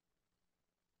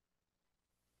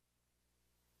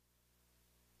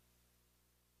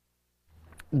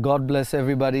God bless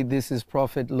everybody. This is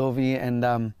Prophet Lovi,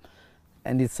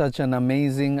 and it's such an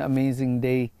amazing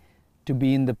day to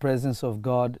be in the presence of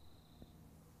God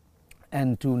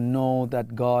and to know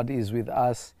that God is with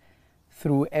us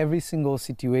through every single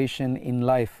situation in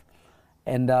life.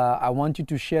 And I want you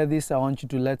to share this. I want you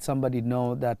to let somebody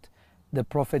know that the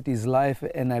prophet is live,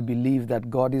 and I believe that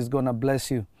God is going to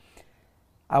bless you.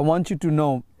 I want you to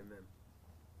know Amen.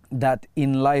 that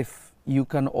in life you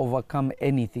can overcome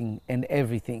anything and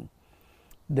everything.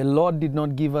 The Lord did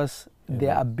not give us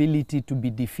the ability to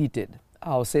be defeated.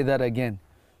 I'll say that again.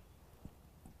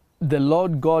 The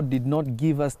Lord God did not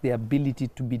give us the ability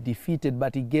to be defeated,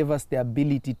 but He gave us the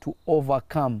ability to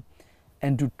overcome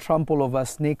and to trample over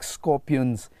snakes,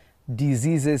 scorpions,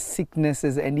 diseases,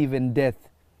 sicknesses, and even death.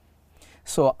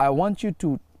 So I want you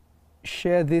to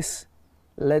share this.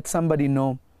 Let somebody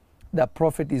know that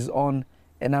prophet is on,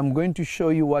 and I'm going to show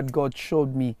you what God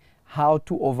showed me, how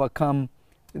to overcome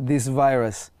this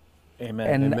virus. Amen.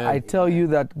 And Amen. I tell you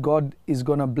that God is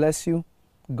going to bless you.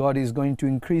 God is going to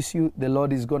increase you. The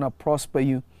Lord is going to prosper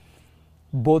you,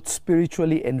 both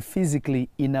spiritually and physically,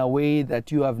 in a way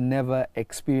that you have never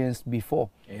experienced before.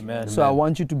 Amen. So I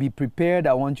want you to be prepared.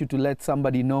 I want you to let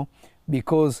somebody know,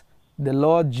 because the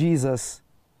Lord Jesus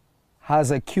has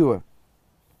a cure.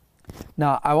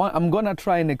 Now, I'm going to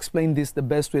try and explain this the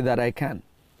best way that I can.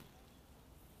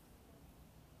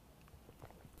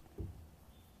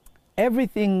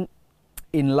 Everything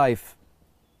in life,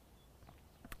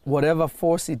 whatever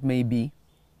force it may be,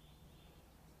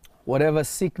 whatever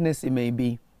sickness it may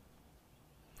be,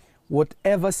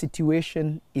 whatever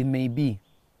situation it may be,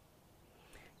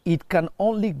 it can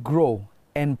only grow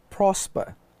and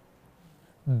prosper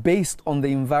based on the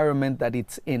environment that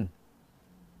it's in.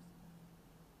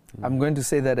 I'm going to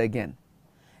say that again.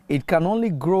 It can only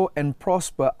grow and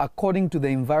prosper according to the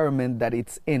environment that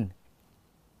it's in.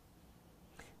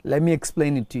 Let me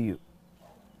explain it to you.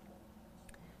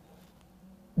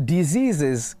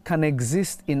 Diseases can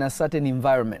exist in a certain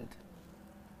environment.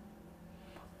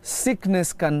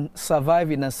 Sickness can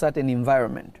survive in a certain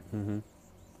environment. Mm-hmm.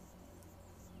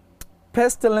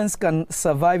 Pestilence can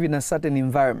survive in a certain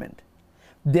environment.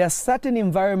 There are certain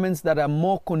environments that are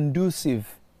more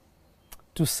conducive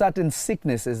to certain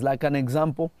sicknesses. Like an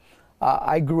example,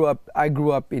 I grew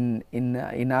up in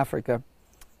Africa,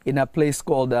 in a place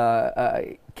called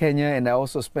Kenya, and I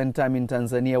also spent time in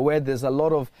Tanzania, where there's a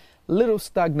lot of little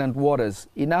stagnant waters.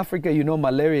 In Africa, you know,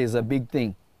 malaria is a big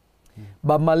thing.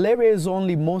 But malaria is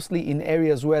only mostly in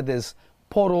areas where there's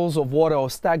puddles of water or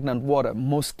stagnant water.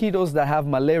 Mosquitoes that have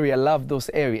malaria love those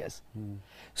areas.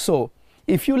 So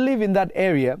if you live in that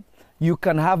area, you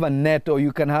can have a net, or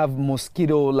you can have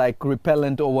mosquito like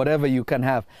repellent or whatever you can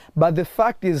have. But the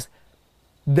fact is,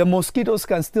 the mosquitoes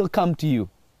can still come to you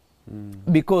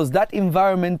because that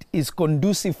environment is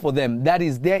conducive for them. That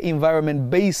is their environment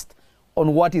based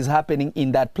on what is happening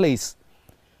in that place.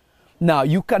 Now,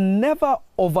 you can never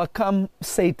overcome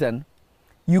Satan.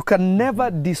 You can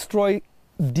never destroy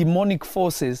demonic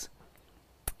forces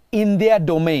in their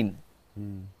domain.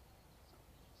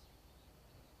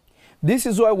 This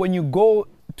is why when you go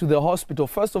to the hospital,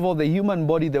 first of all, the human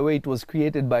body, the way it was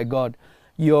created by God,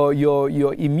 your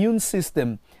immune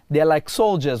system, they're like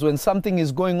soldiers. When something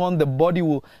is going on, the body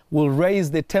will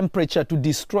raise the temperature to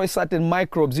destroy certain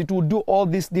microbes. It will do all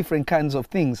these different kinds of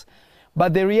things.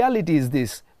 But the reality is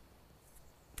this: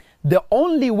 the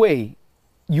only way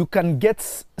you can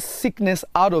get sickness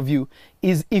out of you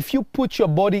is if you put your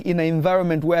body in an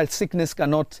environment where sickness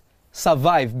cannot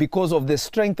survive because of the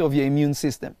strength of your immune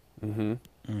system. Mm-hmm.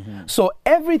 Mm-hmm. So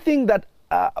everything that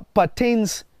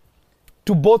pertains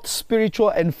to both spiritual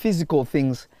and physical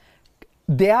things,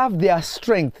 they have their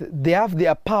strength, they have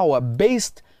their power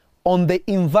based on the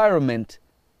environment.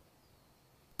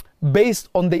 Based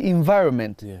on the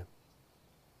environment. Yeah.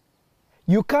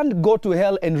 You can't go to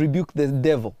hell and rebuke the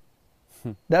devil.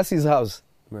 That's his house.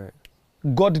 Right.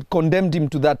 God condemned him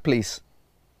to that place.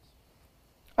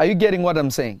 Are you getting what I'm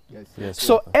saying? Yes. Yes.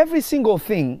 So every single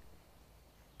thing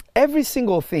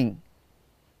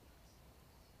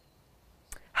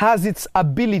has its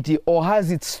ability or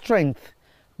has its strength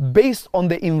based on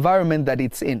the environment that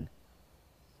it's in.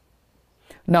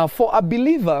 Now, for a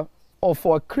believer or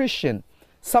for a Christian,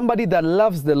 somebody that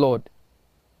loves the Lord,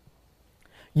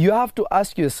 you have to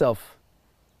ask yourself,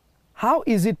 how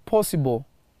is it possible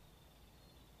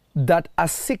that a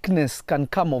sickness can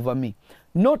come over me?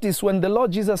 Notice when the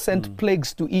Lord Jesus sent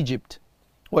plagues to Egypt,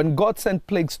 when God sent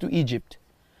plagues to Egypt,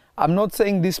 I'm not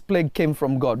saying this plague came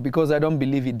from God, because I don't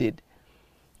believe it did.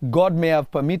 God may have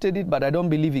permitted it, but I don't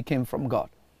believe it came from God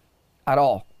at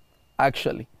all,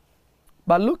 actually.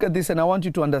 But look at this, and I want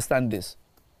you to understand this.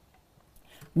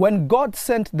 When God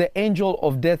sent the angel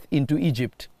of death into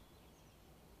Egypt,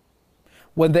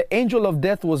 when the angel of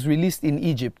death was released in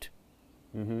Egypt,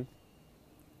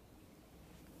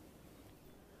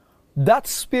 that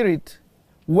spirit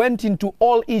went into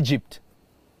all Egypt.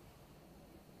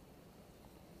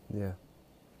 Yeah.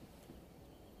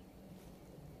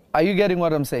 Are you getting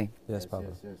what I'm saying? Yes, Papa.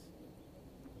 Yes.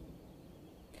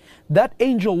 That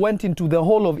angel went into the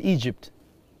whole of Egypt.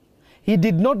 He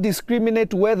did not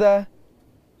discriminate whether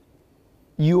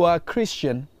you are a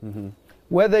Christian,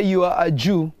 whether you are a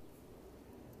Jew,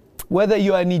 whether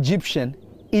you are an Egyptian.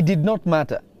 It did not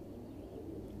matter.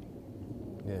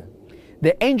 Yeah.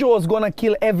 The angel was going to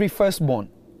kill every firstborn.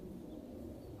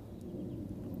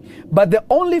 But the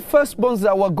only firstborns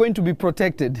that were going to be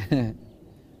protected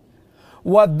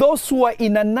were those who were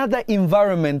in another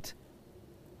environment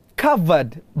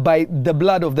covered by the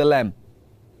blood of the Lamb.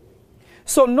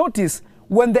 So notice,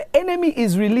 when the enemy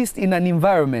is released in an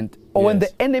environment, or when the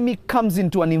enemy comes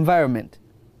into an environment,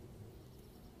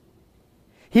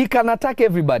 he can attack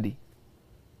everybody.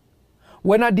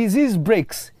 When a disease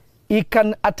breaks, he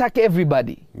can attack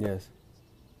everybody. Yes.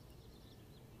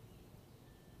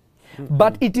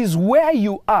 But it is where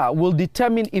you are will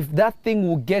determine if that thing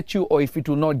will get you or if it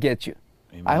will not get you.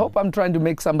 Amen. I hope I'm trying to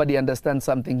make somebody understand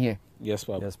something here. Yes,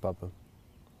 Papa. Yes, Papa.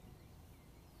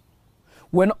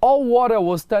 When all water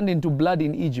was turned into blood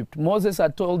in Egypt, Moses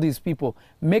had told his people,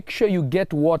 make sure you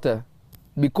get water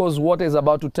because water is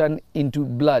about to turn into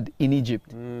blood in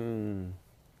Egypt.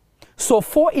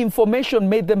 So information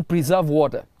made them preserve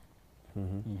water.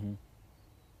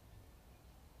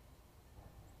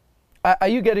 Are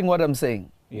you getting what I'm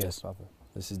saying? Yes, Papa.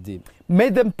 This is deep.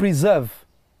 Made them preserve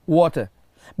water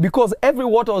because every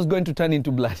water was going to turn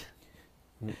into blood.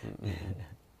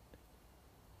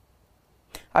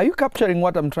 Are you capturing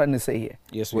what I'm trying to say here?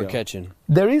 Yes, We're we are. catching.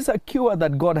 There is a cure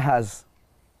that God has,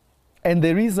 and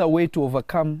there is a way to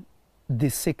overcome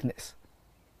this sickness.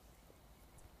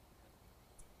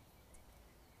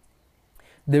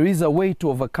 There is a way to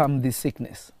overcome this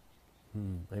sickness.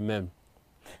 Amen.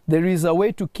 There is a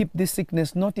way to keep this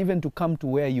sickness not even to come to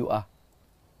where you are,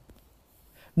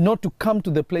 not to come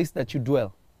to the place that you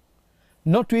dwell,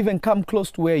 not to even come close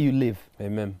to where you live.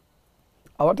 Amen.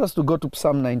 I want us to go to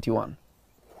Psalm 91.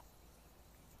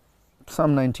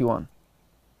 Psalm 91.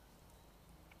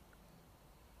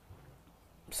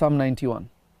 Psalm 91.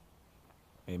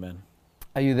 Amen.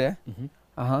 Are you there?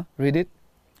 Read it.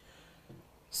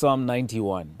 Psalm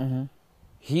 91.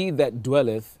 He that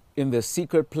dwelleth in the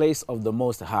secret place of the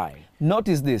Most High.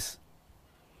 Notice this.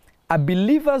 A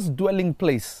believer's dwelling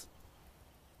place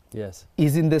Yes.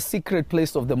 is in the secret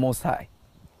place of the Most High.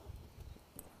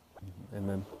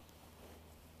 Amen.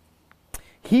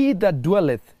 He that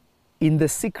dwelleth in the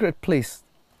secret place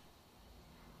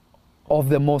of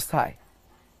the Most High.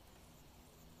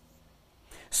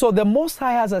 So the Most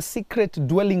High has a secret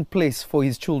dwelling place for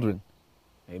his children.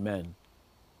 Amen.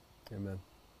 Amen.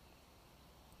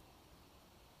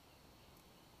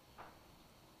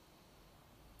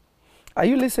 Are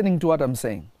you listening to what I'm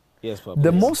saying? Yes, Papa.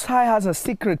 The Yes. Most High has a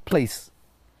secret place,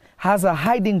 has a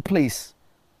hiding place,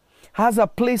 has a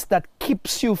place that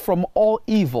keeps you from all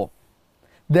evil.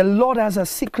 The Lord has a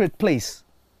secret place.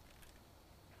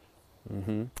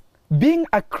 Being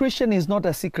a Christian is not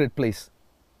a secret place.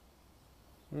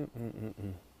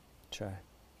 Try.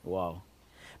 Wow.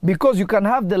 Because you can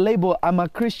have the label, I'm a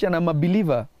Christian, I'm a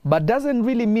believer, but doesn't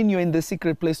really mean you're in the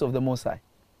secret place of the Most High.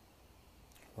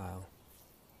 Wow.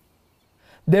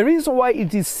 The reason why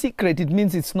it is secret, it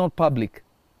means it's not public.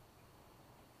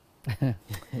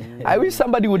 I wish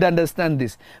somebody would understand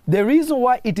this. The reason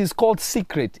why it is called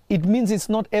secret, it means it's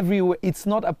not everywhere, it's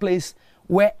not a place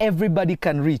where everybody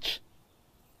can reach.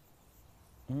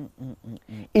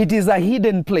 It is a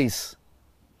hidden place.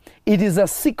 It is a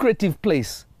secretive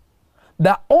place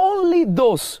that only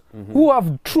those who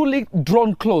have truly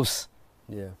drawn close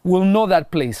Yeah. will know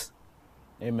that place.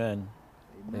 Amen.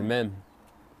 Amen.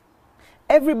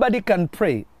 Everybody can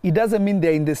pray. It doesn't mean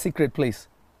they're in the secret place.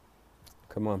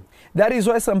 Come on. That is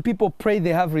why some people pray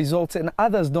they have results and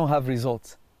others don't have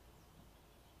results.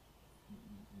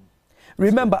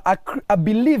 Remember, a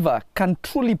believer can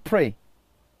truly pray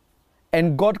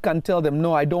and God can tell them,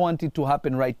 no, I don't want it to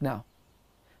happen right now.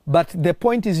 But the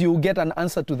point is you will get an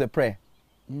answer to the prayer.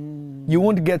 You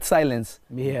won't get silence.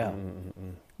 Yeah.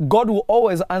 God will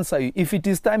always answer you. If it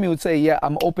is time, he would say, yeah,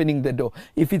 I'm opening the door.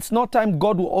 If it's not time,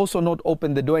 God will also not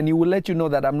open the door and he will let you know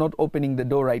that I'm not opening the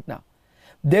door right now.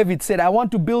 David said, I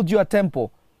want to build you a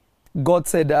temple. God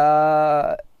said,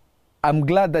 I'm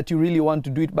glad that you really want to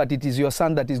do it, but it is your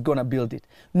son that is going to build it.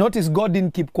 Notice God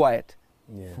didn't keep quiet.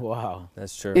 Yeah. Wow.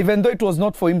 That's true. Even though it was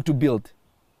not for him to build.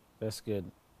 That's good.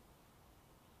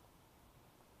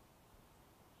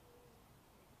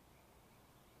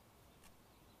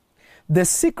 The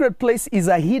secret place is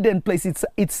a hidden place.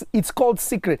 It's called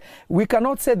secret. We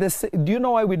cannot say this. Do you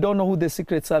know why we don't know who the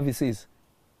Secret Service is?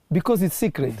 Because it's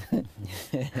secret.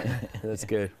 That's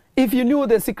good. If you knew who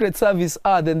the Secret Service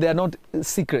are, then they are not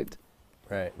secret.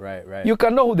 Right, right, right. You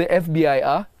can know who the FBI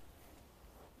are.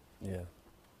 Yeah.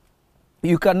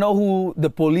 You can know who the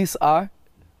police are,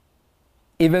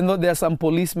 even though there are some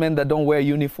policemen that don't wear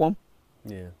uniform,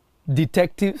 Yeah.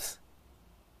 detectives.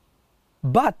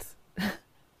 But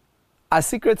a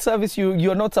Secret Service,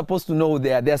 you're not supposed to know who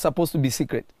they are. They are supposed to be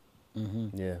secret.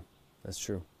 Yeah. That's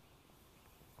true.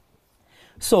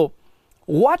 So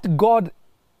what God,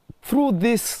 through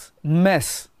this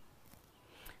mess,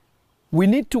 we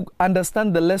need to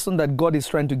understand the lesson that God is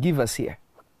trying to give us here.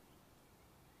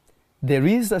 There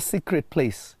is a secret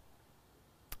place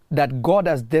that God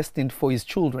has destined for his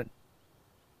children.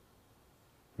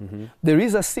 There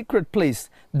is a secret place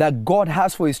that God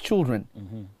has for his children.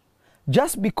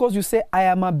 Just because you say, I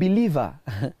am a believer,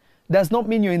 does not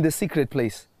mean you're in the secret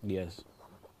place. Yes.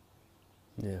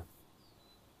 Yeah.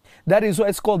 That is why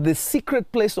it's called the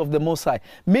secret place of the Most High.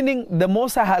 Meaning the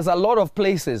Most High has a lot of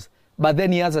places, but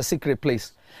then he has a secret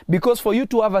place. Because for you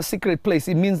to have a secret place,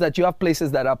 it means that you have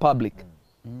places that are public.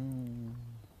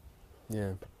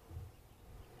 Yeah.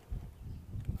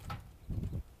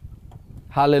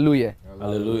 Hallelujah.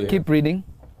 Hallelujah. Keep reading.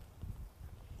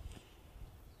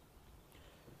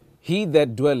 He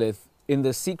that dwelleth in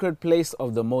the secret place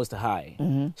of the Most High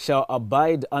shall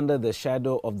abide under the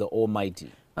shadow of the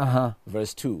Almighty.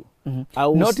 Verse 2. I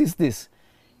will Notice this.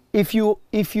 If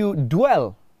you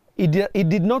dwell, it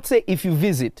did not say if you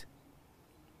visit.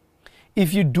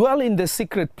 If you dwell in the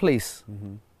secret place,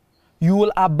 you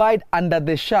will abide under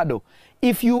the shadow.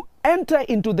 If you enter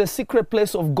into the secret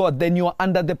place of God, then you are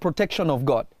under the protection of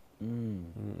God.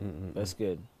 That's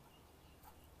good.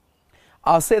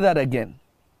 I'll say that again.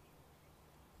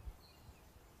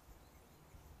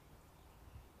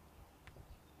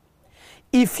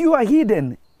 If you are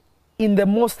hidden in the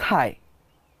Most High,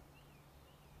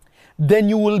 then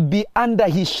you will be under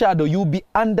his shadow. You will be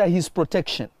under his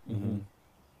protection.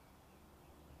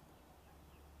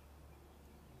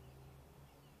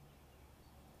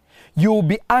 You will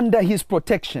be under his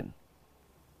protection.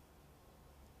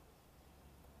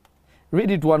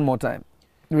 Read it one more time.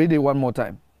 Read it one more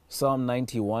time. Psalm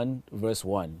 91, verse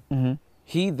 1.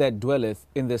 He that dwelleth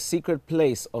in the secret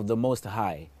place of the Most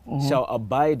High shall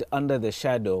abide under the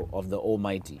shadow of the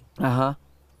Almighty.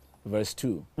 Verse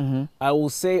 2. I will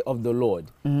say of the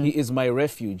Lord, he is my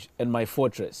refuge and my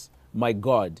fortress, my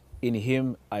God, in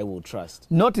him I will trust.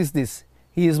 Notice this.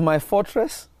 He is my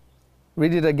fortress.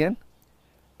 Read it again.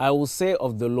 I will say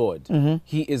of the Lord,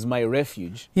 he is my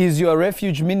refuge He is your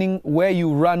refuge, meaning where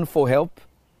you run for help,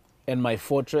 and my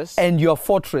fortress, and your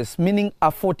fortress, meaning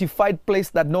a fortified place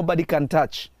that nobody can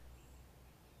touch.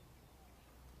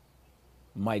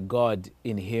 my God,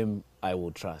 in him I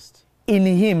will trust. In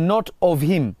him, not of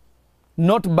him,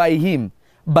 not by him,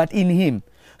 but in him.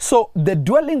 So the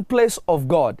dwelling place of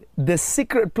God, the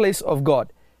secret place of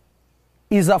God,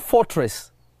 is a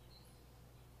fortress.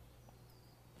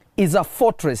 Is a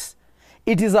fortress.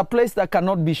 It is a place that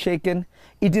cannot be shaken.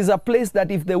 It is a place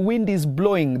that if the wind is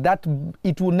blowing, that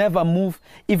it will never move.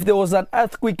 If there was an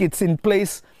earthquake, it's in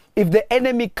place. If the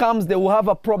enemy comes, they will have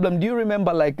a problem. Do you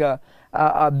remember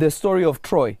the story of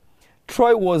Troy?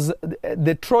 Troy was,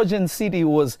 the Trojan city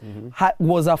was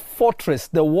a fortress.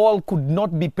 The wall could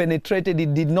not be penetrated.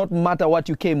 It did not matter what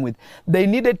you came with. They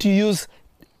needed to use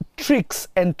tricks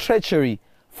and treachery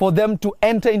for them to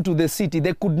enter into the city.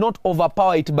 They could not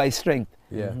overpower it by strength.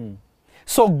 Yeah.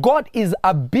 So God is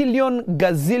a billion,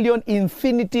 gazillion,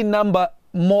 infinity number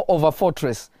more of a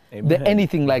fortress than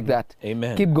anything like that.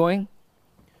 Amen. Keep going.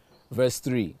 Verse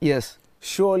 3. Yes.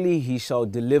 Surely he shall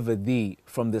deliver thee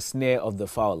from the snare of the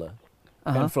fowler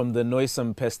and from the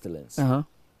noisome pestilence.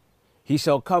 He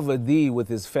shall cover thee with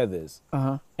his feathers,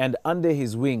 and under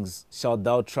his wings shalt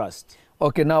thou trust.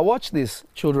 Okay, now watch this,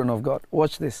 children of God.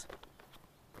 Watch this.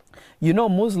 You know,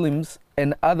 Muslims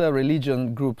and other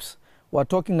religion groups were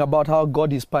talking about how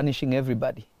God is punishing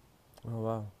everybody. Oh,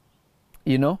 wow.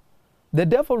 You know, the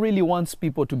devil really wants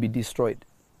people to be destroyed.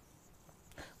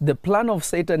 The plan of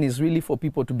Satan is really for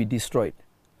people to be destroyed,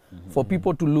 for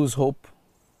people to lose hope,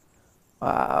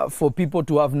 for people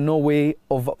to have no way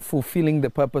of fulfilling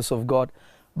the purpose of God.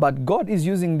 But God is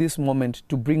using this moment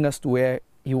to bring us to where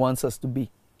he wants us to be.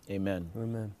 Amen.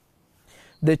 Amen.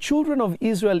 The children of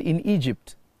Israel in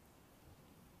Egypt,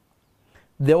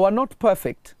 they were not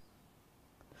perfect.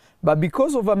 But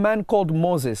because of a man called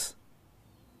Moses,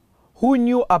 who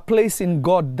knew a place in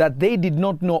God that they did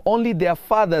not know, only their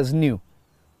fathers knew,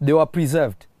 they were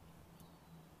preserved.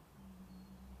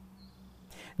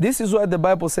 This is why the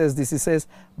Bible says this. It says,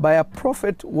 by a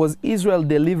prophet was Israel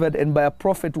delivered, and by a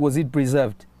prophet was it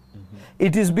preserved. Mm-hmm.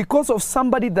 It is because of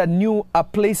somebody that knew a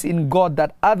place in God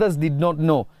that others did not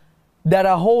know, that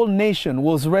a whole nation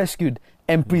was rescued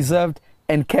and preserved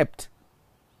and kept.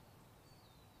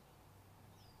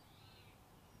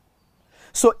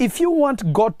 So if you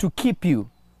want God to keep you,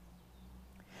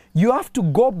 you have to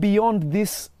go beyond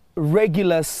this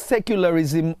regular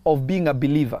secularism of being a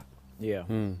believer. Yeah.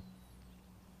 Mm.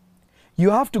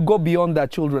 You have to go beyond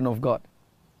that, children of God.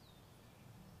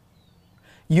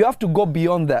 You have to go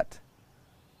beyond that.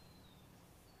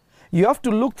 You have to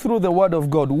look through the Word of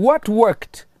God. What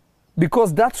worked?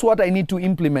 Because that's what I need to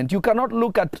implement. You cannot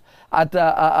look at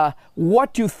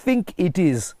what you think it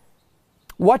is,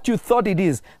 what you thought it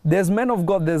is. There's men of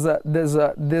God.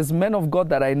 There's men of God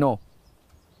that I know.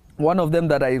 One of them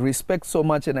that I respect so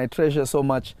much and I treasure so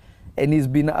much, and he's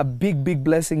been a big, big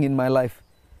blessing in my life.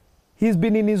 He's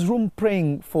been in his room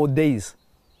praying for days.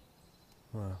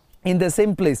 Wow. In the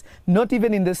same place, not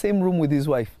even in the same room with his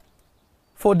wife,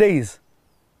 for days.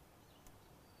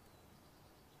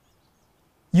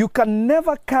 You can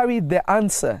never carry the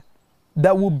answer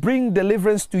that will bring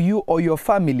deliverance to you or your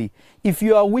family if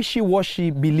you are a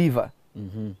wishy-washy believer.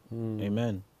 Mm-hmm. Mm.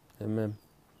 Amen. Amen.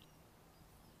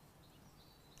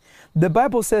 The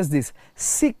Bible says this,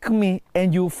 seek me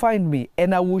and you'll find me,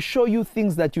 and I will show you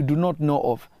things that you do not know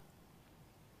of.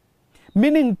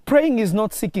 Meaning praying is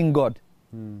not seeking God.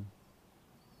 Mm.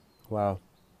 Wow.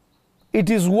 It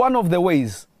is one of the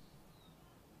ways.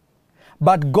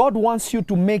 But God wants you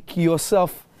to make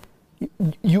yourself,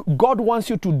 God wants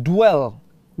you to dwell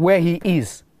where He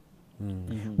is.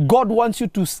 Mm-hmm. God wants you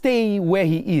to stay where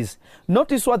He is.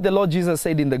 Notice what the Lord Jesus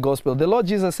said in the Gospel. The Lord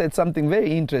Jesus said something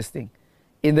very interesting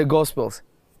in the Gospels.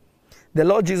 The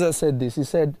Lord Jesus said this. He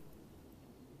said,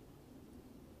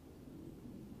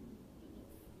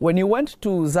 when He went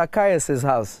to Zacchaeus'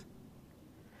 house,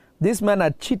 this man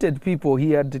had cheated people.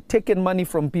 He had taken money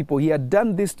from people. He had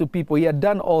done this to people. He had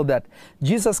done all that.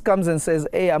 Jesus comes and says,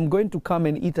 hey, I'm going to come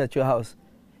and eat at your house.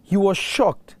 He was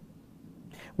shocked.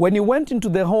 When he went into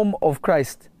the home of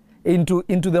Christ, into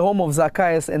the home of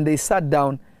Zacchaeus, and they sat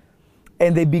down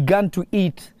and they began to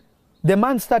eat, the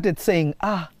man started saying,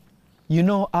 I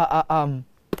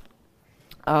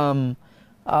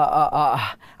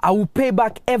will pay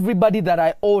back everybody that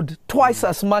I owed twice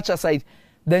as much as I...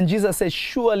 Then Jesus says,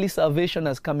 surely salvation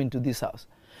has come into this house.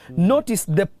 Notice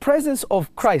the presence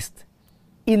of Christ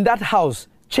in that house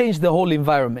changed the whole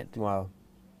environment. Wow.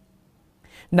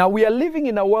 Now we are living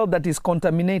in a world that is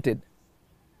contaminated.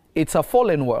 It's a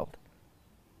fallen world.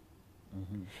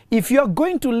 Mm-hmm. If you are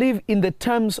going to live in the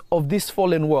terms of this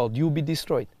fallen world, you'll be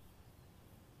destroyed.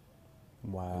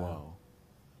 Wow.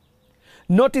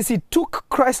 Notice it took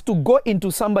Christ to go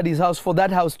into somebody's house for that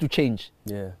house to change.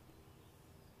 Yeah.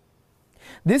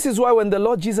 This is why when the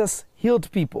Lord Jesus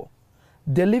healed people,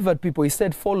 delivered people, He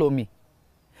said, follow me.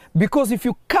 Because if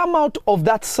you come out of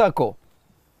that circle,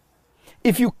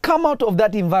 if you come out of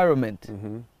that environment,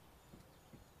 mm-hmm.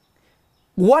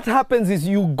 what happens is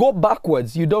you go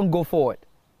backwards, you don't go forward.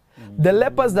 Mm-hmm. The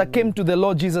lepers that came to the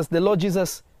Lord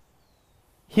Jesus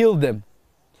healed them.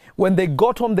 When they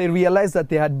got home, they realized that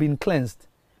they had been cleansed.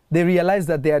 They realized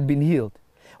that they had been healed.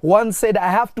 One said, I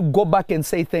have to go back and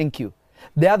say thank you.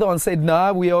 The other one said,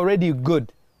 nah, we are already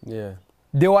good. Yeah.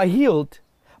 They were healed,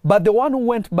 but the one who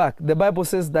went back, the Bible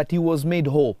says that he was made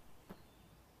whole.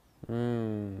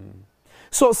 Mm.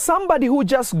 So somebody who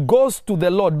just goes to the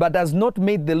Lord but has not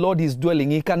made the Lord his dwelling,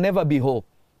 he can never be whole.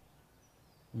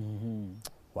 Mm-hmm.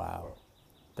 Wow.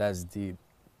 That's deep.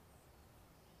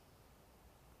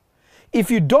 If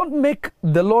you don't make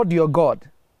the Lord your God,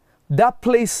 that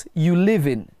place you live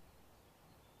in,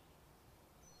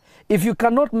 if you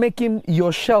cannot make Him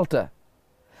your shelter,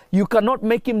 you cannot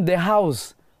make Him the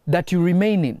house that you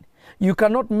remain in, you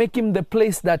cannot make Him the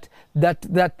place that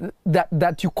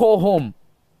you call home,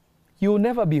 you will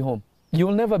never be home. You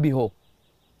will never be whole.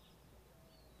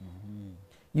 Mm-hmm.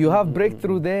 You have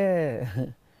breakthrough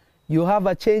there. You have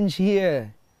a change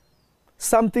here.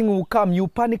 Something will come. You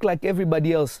panic like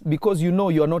everybody else because you know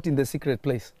you are not in the secret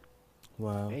place.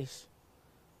 Wow. Nice.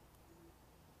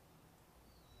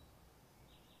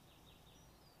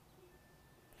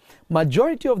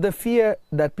 Majority of the fear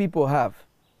that people have,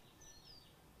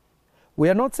 we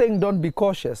are not saying don't be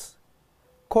cautious.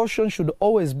 Caution should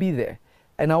always be there.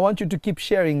 And I want you to keep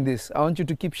sharing this. I want you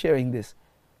to keep sharing this.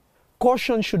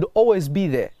 Caution should always be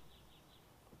there.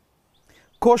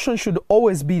 Caution should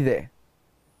always be there.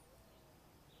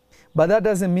 But that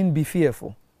doesn't mean be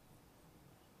fearful.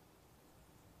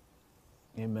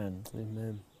 Amen.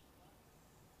 Amen.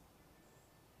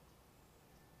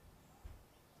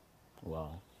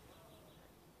 Wow.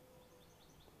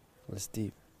 That's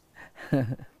deep.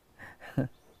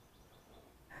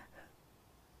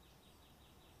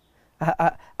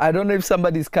 I don't know if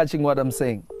somebody's catching what I'm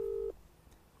saying.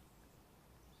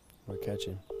 We're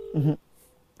catching.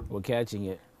 We're catching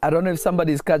it. I don't know if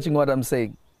somebody's catching what I'm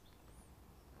saying.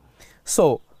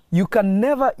 So you can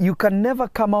never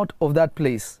come out of that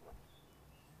place.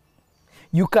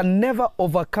 You can never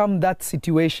overcome that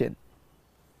situation.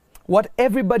 What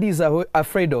everybody is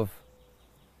afraid of.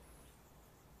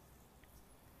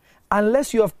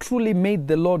 Unless you have truly made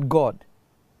the Lord God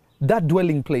that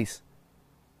dwelling place.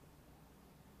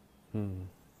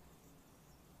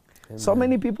 So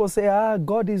many people say,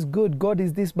 God is good, God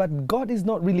is this, but God is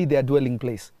not really their dwelling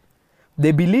place.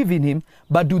 They believe in Him,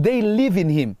 but do they live in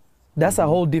Him? That's a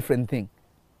whole different thing.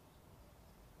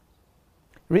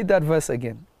 Read that verse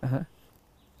again.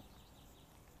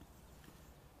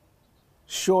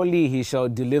 Surely He shall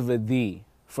deliver thee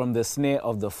from the snare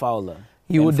of the fowler.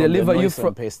 He will and from deliver the you noisome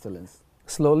from pestilence.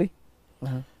 Slowly.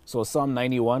 So Psalm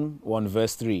 91, 1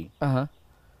 verse 3.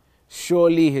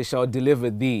 Surely He shall deliver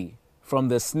thee from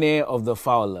the snare of the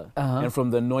fowler and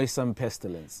from the noisome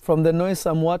pestilence. From the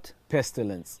noisome what?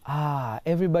 Pestilence.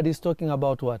 Everybody's talking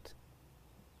about what?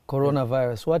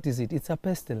 Coronavirus. What is it? It's a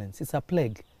pestilence. It's a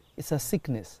plague. It's a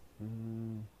sickness.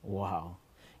 Wow.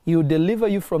 He will deliver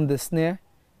you from the snare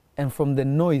and from the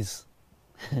noise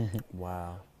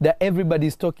Wow. that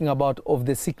everybody's talking about of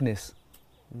the sickness.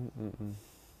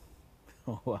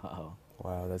 Wow.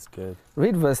 Wow, that's good.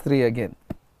 Read verse 3 again.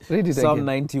 Read it Psalm again.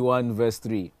 91 verse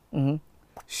 3.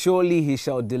 Surely He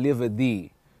shall deliver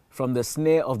thee from the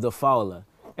snare of the fowler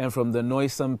and from the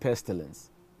noisome pestilence.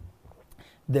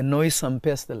 The noisome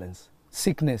pestilence.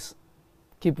 Sickness.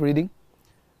 Keep reading.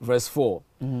 Verse 4.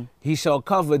 He shall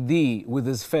cover thee with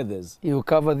His feathers. He will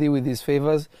cover thee with His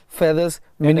feathers,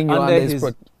 meaning you're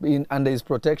under his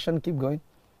protection. Keep going.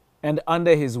 And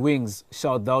under His wings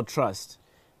shalt thou trust.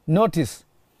 Notice,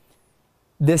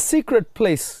 the secret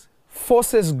place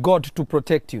forces God to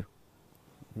protect you.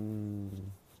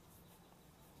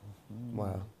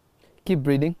 Wow. Keep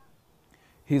reading.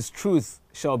 His truth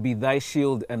shall be thy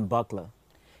shield and buckler.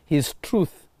 His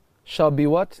truth shall be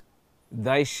what?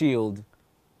 Thy shield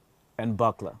and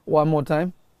buckler. One more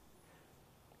time.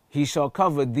 He shall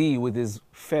cover thee with His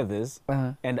feathers,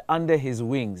 and under His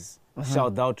wings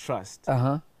shalt thou trust.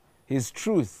 His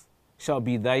truth shall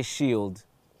be thy shield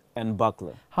and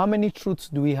buckler. How many truths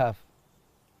do we have?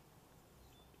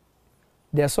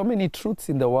 There are so many truths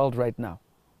in the world right now.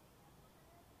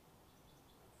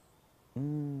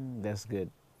 That's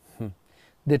good.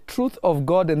 The truth of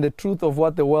God and the truth of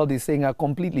what the world is saying are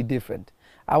completely different.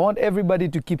 I want everybody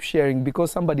to keep sharing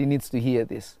because somebody needs to hear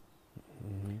this.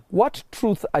 What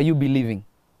truth are you believing?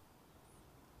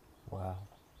 Wow.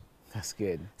 That's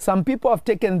good. Some people have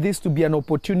taken this to be an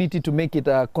opportunity to make it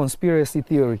a conspiracy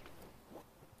theory,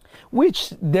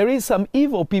 which there is some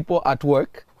evil people at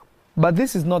work, but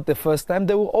this is not the first time.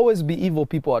 There will always be evil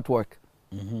people at work.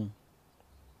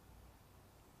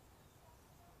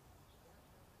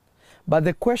 But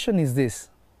the question is this: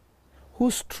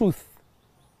 whose truth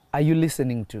are you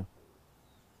listening to?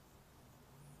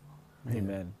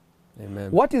 Amen.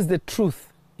 Amen. What is the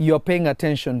truth you're paying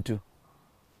attention to?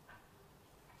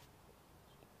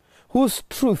 Whose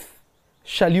truth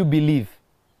shall you believe?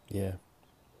 Yeah.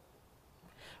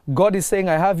 God is saying,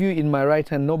 I have you in my right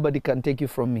hand, nobody can take you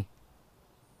from me.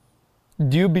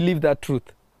 Do you believe that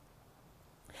truth?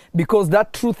 Because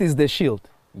that truth is the shield.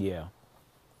 Yeah.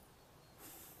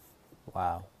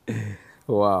 Wow.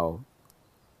 Wow.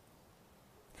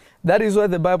 That is why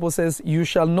the Bible says, you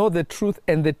shall know the truth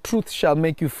and the truth shall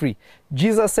make you free.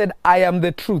 Jesus said, I am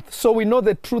the truth. So we know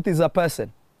the truth is a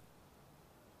person.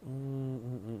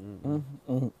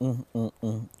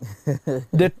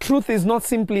 The truth is not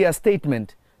simply a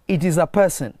statement. It is a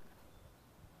person.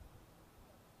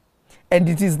 And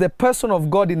it is the person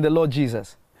of God in the Lord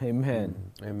Jesus. Amen.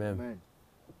 Amen.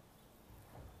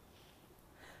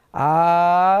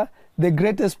 The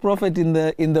greatest prophet in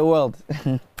the world.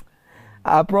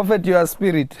 Our prophet, you are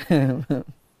spirit.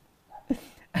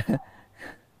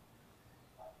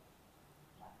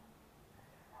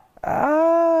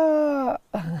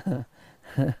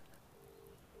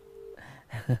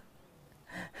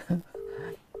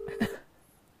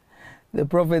 The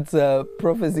prophet's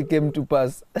prophecy came to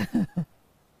pass.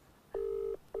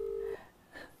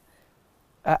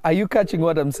 Are you catching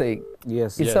what I'm saying?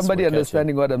 Yes. Is somebody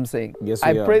understanding what I'm saying? Yes,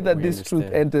 I we pray are. that We this truth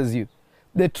understand. enters you.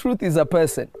 The truth is a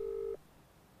person.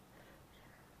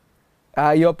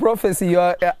 Your prophecy,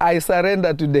 I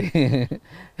surrender today.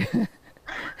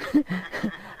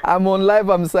 I'm on live,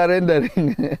 I'm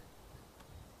surrendering.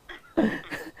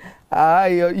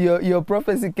 Your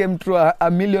prophecy came true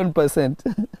 1,000,000%.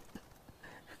 You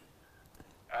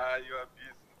are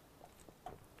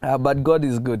busy. But God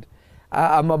is good.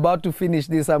 I'm about to finish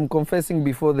this. I'm confessing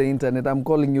before the internet. I'm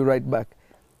calling you right back.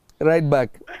 Right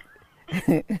back.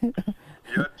 You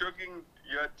are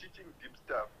teaching deep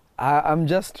stuff. I'm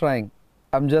just trying.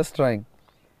 I'm just trying.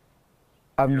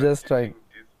 Deep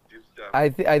stuff.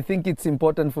 I think it's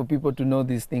important for people to know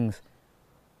these things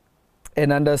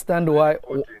and understand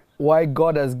why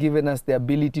God has given us the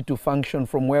ability to function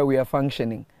from where we are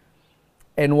functioning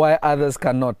and why others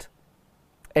cannot.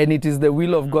 And it is the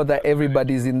will of God that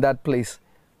everybody is in that place.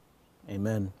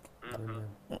 Amen.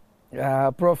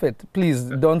 Prophet, please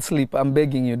don't sleep. I'm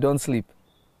begging you, don't sleep.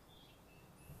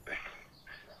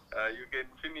 You can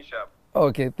finish up.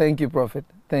 Okay, thank you, Prophet.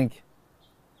 Thank you.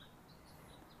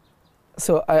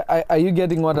 So are you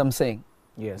getting what I'm saying?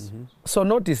 Yes. Mm-hmm. So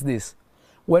notice this.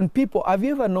 Have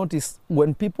you ever noticed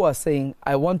when people are saying,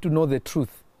 I want to know the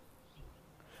truth?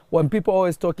 When people are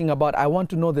always talking about, I want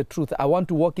to know the truth, I want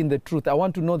to walk in the truth, I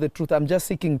want to know the truth, I'm just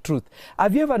seeking truth.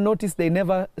 Have you ever noticed they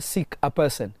never seek a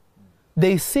person?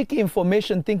 They seek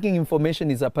information thinking information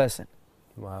is a person.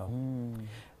 Wow.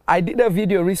 I did a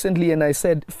video recently and I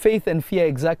said, faith and fear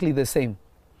exactly the same.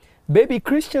 Baby,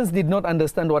 Christians did not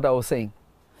understand what I was saying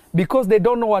because they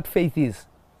don't know what faith is.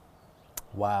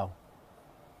 Wow.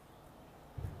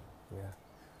 Yeah.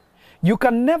 You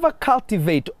can never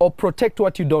cultivate or protect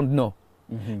what you don't know.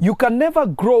 Mm-hmm. You can never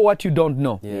grow what you don't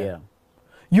know. Yeah.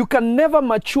 You can never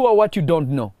mature what you don't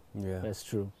know. Yeah. That's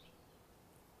true.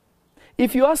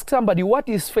 If you ask somebody what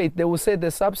is faith, they will say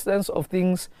the substance of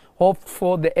things hoped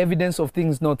for, the evidence of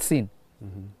things not seen.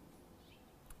 Mm-hmm.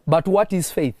 But what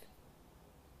is faith?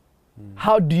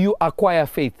 How do you acquire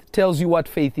faith? Tells you what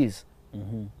faith is.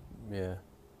 Mm-hmm. Yeah.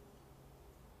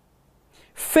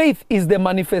 Faith is the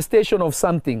manifestation of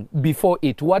something before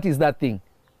it. What is that thing?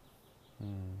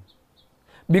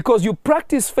 Because you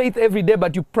practice faith every day,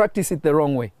 but you practice it the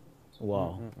wrong way.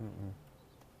 Wow.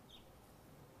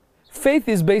 Faith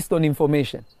is based on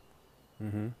information.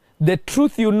 Mm-hmm. The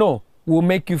truth you know will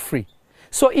make you free.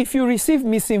 So if you receive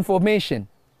misinformation,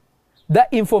 that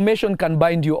information can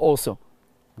bind you also.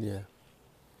 Yeah.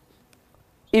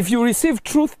 If you receive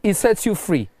truth, it sets you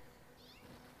free.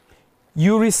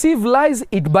 You receive lies,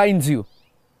 it binds you.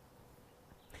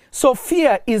 So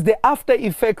fear is the after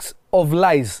effects of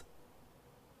lies.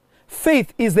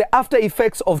 Faith is the after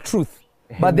effects of truth.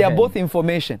 But they are both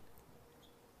information.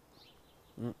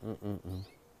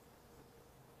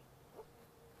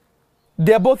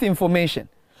 They are both information.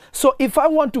 So if I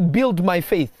want to build my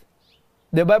faith,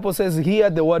 the Bible says, hear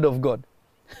the word of God.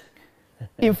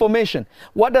 Information.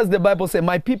 What does the Bible say?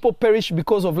 My people perish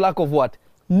because of lack of what?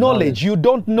 Knowledge. You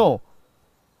don't know.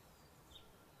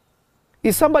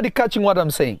 Is somebody catching what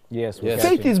I'm saying? Yes. Yes.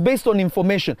 Faith is based on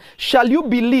information. Shall you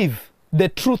believe the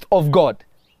truth of God?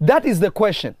 That is the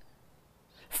question.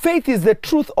 Faith is the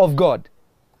truth of God.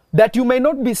 That you may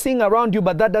not be seeing around you,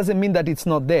 but that doesn't mean that it's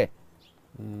not there.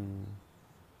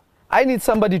 I need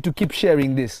somebody to keep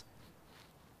sharing this.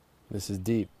 This is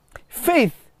deep.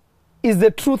 Faith is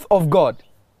the truth of God.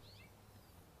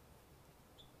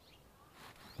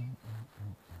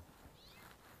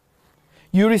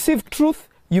 You receive truth,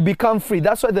 you become free.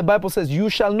 That's why the Bible says, you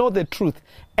shall know the truth,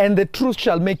 and the truth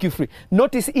shall make you free.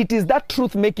 Notice, it is that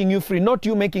truth making you free, not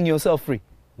you making yourself free.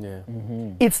 Yeah.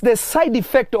 It's the side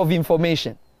effect of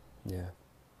information. Yeah.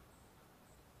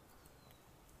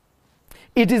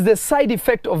 It is the side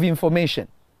effect of information.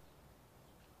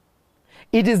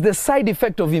 It is the side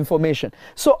effect of information.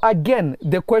 So again,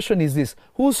 the question is this: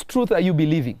 whose truth are you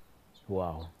believing?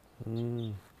 Wow.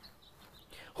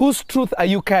 Whose truth are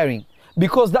you carrying?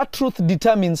 Because that truth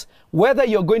determines whether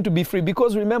you're going to be free.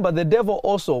 Because remember, the devil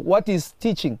also, what he's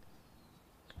teaching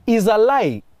is a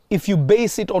lie if you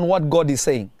base it on what God is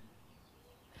saying.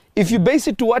 If you base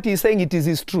it to what he's saying, it is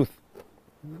his truth.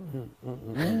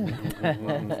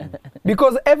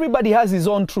 Because everybody has his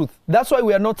own truth. That's why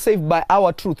we are not saved by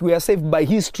our truth. We are saved by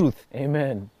his truth.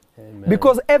 Amen. Amen.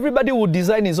 Because everybody will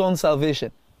design his own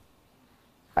salvation.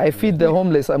 I feed the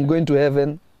homeless, I'm going to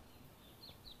heaven.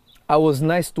 I was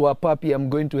nice to a puppy, I'm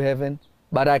going to heaven.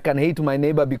 But I can hate my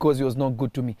neighbor because he was not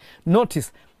good to me.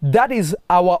 Notice, that is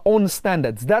our own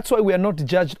standards. That's why we are not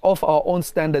judged off our own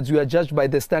standards. We are judged by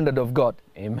the standard of God.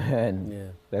 Amen. Yeah.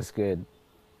 That's good.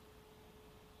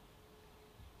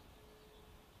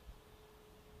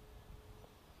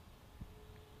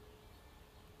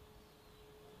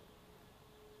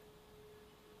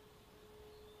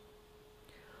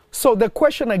 So the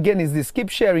question again is this. Keep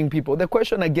sharing, people. The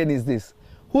question again is this.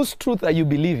 Whose truth are you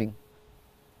believing?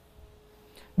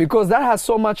 Because that has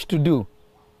so much to do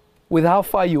with how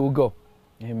far you will go.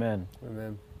 Amen.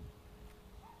 Amen.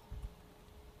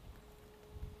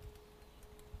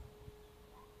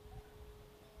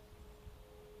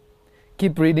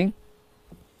 Keep reading.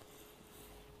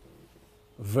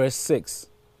 Verse 6.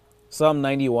 Psalm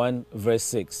 91, verse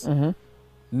 6.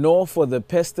 Nor for the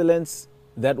pestilence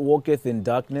that walketh in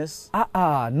darkness.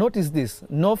 Notice this.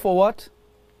 Nor for what?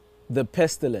 The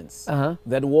pestilence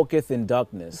that walketh in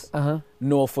darkness,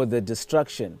 nor for the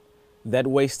destruction that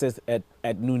wasteth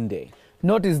at noonday.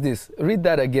 Notice this. Read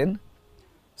that again.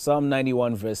 Psalm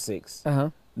 91 verse 6.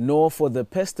 Nor for the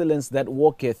pestilence that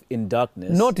walketh in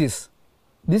darkness. Notice,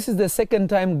 this is the second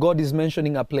time God is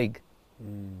mentioning a plague.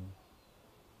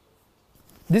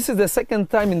 This is the second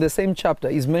time in the same chapter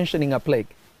he's mentioning a plague.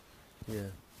 Yeah.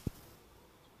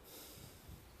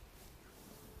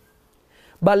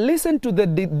 But listen to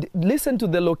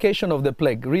the location of the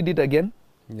plague. Read it again.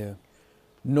 Yeah.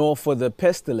 Nor for the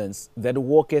pestilence that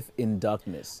walketh in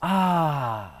darkness.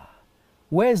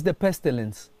 Where is the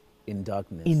pestilence? In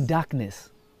darkness. In darkness.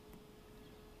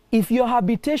 If your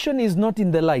habitation is not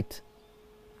in the light,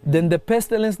 then the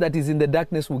pestilence that is in the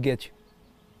darkness will get you.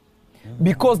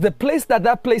 Because the place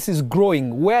that place is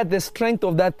growing, where the strength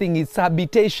of that thing, its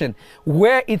habitation,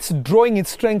 where it's drawing its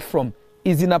strength from,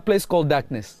 is in a place called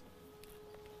darkness.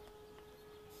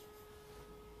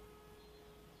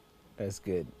 That's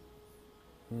good.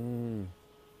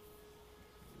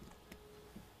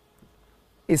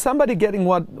 Is somebody getting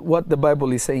what the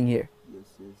Bible is saying here?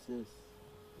 Yes.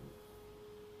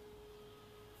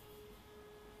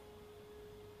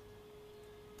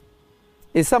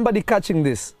 Is somebody catching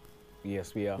this?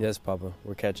 Yes, we are. Yes, Papa,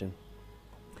 we're catching.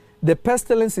 The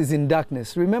pestilence is in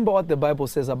darkness. Remember what the Bible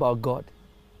says about God.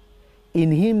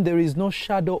 In him there is no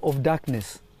shadow of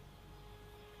darkness.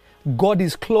 God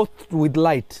is clothed with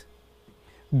light.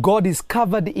 God is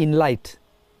covered in light.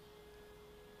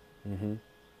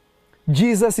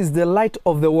 Jesus is the light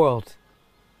of the world.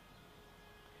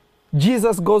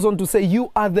 Jesus goes on to say, you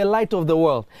are the light of the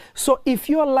world. So if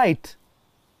your light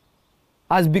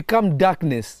has become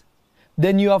darkness,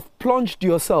 then you have plunged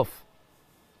yourself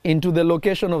into the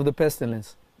location of the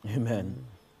pestilence. Amen.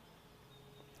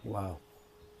 Wow.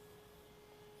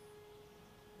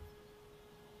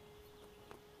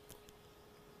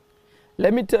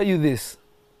 Let me tell you this.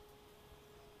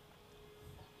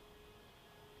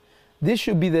 This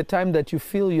should be the time that you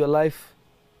fill your life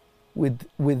with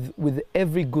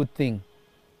every good thing.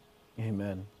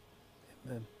 Amen.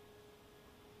 Amen.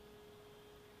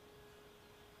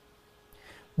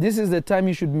 This is the time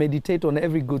you should meditate on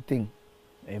every good thing.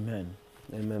 Amen.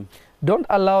 Amen. Don't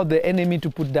allow the enemy to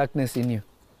put darkness in you.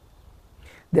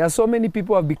 There are so many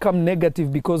people who have become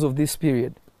negative because of this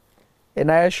period.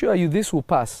 And I assure you, this will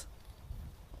pass.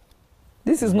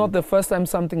 This is not the first time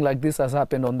something like this has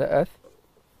happened on the earth.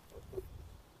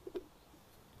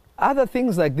 Other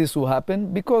things like this will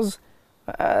happen because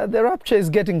the rapture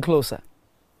is getting closer.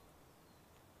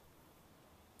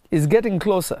 It's getting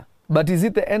closer. But is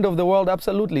it the end of the world?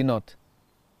 Absolutely not.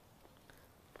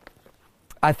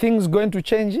 Are things going to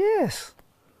change? Yes.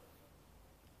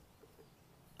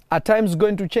 Are times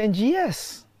going to change?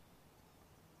 Yes.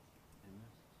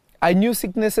 Are new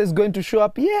sicknesses going to show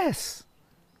up? Yes.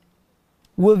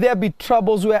 Will there be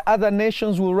troubles where other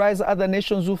nations will rise, other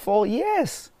nations will fall?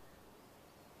 Yes.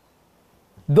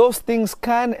 Those things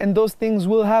can and those things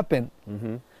will happen.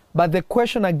 But the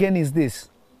question again is this.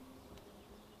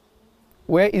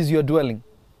 Where is your dwelling?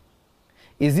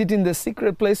 Is it in the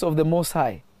secret place of the Most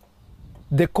High?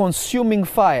 The consuming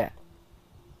fire?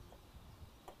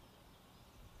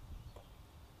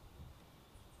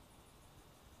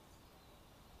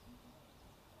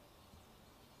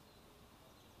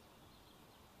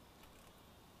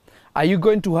 Are you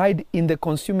going to hide in the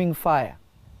consuming fire?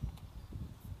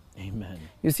 Amen.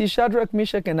 You see, Shadrach,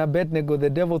 Meshach, and Abednego, the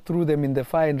devil threw them in the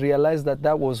fire and realized that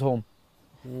that was home.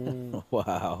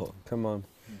 Wow. Come on.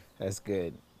 That's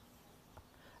good.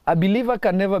 A believer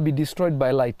can never be destroyed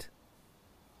by light.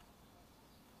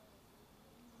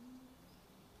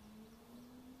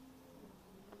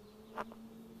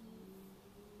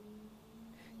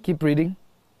 Keep reading.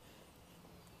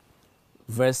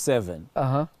 Verse 7.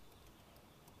 Uh-huh.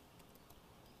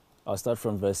 I'll start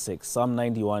from verse 6. Psalm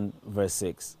 91, verse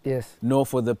 6. Yes. Nor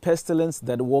for the pestilence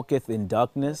that walketh in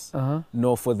darkness,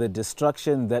 nor for the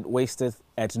destruction that wasteth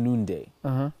at noonday.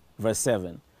 Verse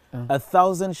 7.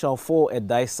 1,000 shall fall at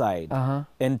thy side,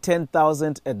 and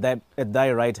 10,000 at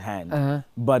thy right hand,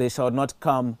 but it shall not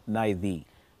come nigh thee.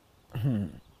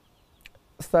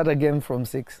 Start again from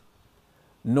 6.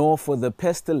 nor for the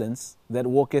pestilence that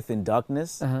walketh in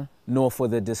darkness, Uh-huh. nor for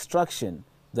the destruction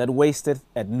that wasteth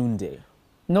at noonday.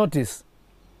 Notice,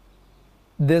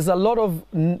 there's a lot of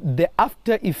the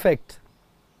after effect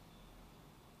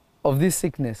of this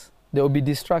sickness. There will be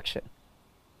destruction.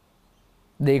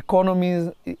 The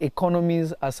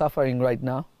economies are suffering right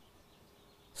now.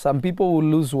 Some people will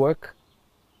lose work.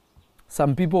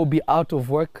 Some people will be out of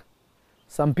work.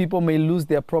 Some people may lose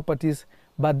their properties,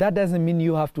 but that doesn't mean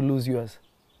you have to lose yours.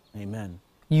 Amen.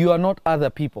 You are not other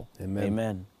people. Amen.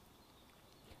 Amen.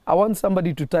 I want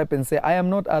somebody to type and say, I am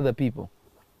not other people.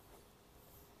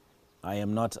 I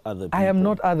am not other people. I am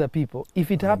not other people.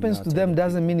 If it I am happens not to them, other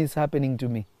doesn't mean it's happening to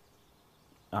me.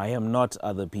 I am not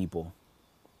other people.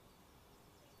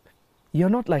 You're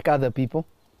not like other people.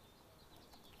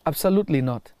 Absolutely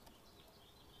not.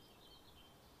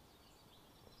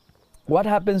 What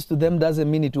happens to them doesn't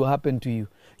mean it will happen to you.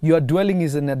 Your dwelling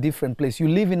is in a different place. You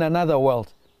live in another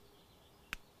world.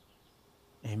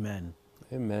 Amen.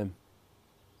 Amen.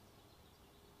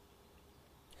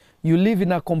 You live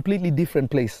in a completely different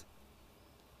place.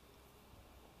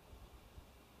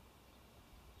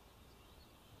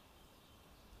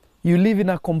 You live in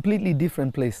a completely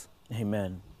different place.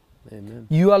 Amen. Amen.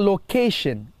 Your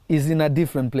location is in a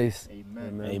different place.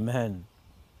 Amen. Amen.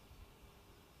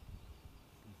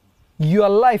 Your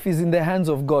life is in the hands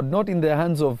of God, not in the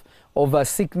hands of a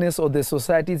sickness or the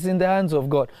society. It's in the hands of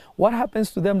God. What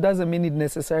happens to them doesn't mean it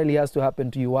necessarily has to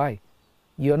happen to you. Why?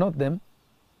 You're not them.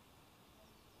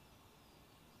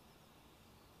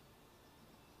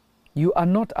 You are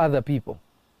not other people.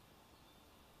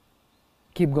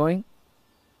 Keep going.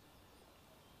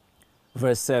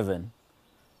 Verse 7.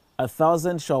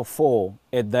 1,000 shall fall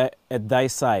at thy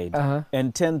side, Uh-huh.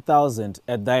 and 10,000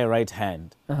 at thy right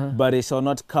hand, but it shall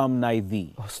not come nigh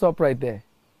thee. Stop right there.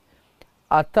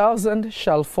 1,000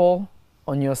 shall fall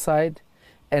on your side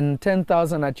and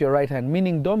 10,000 at your right hand.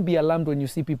 Meaning, don't be alarmed when you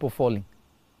see people falling.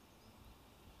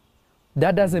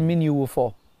 That doesn't mean you will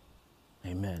fall.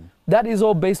 Amen. That is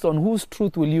all based on whose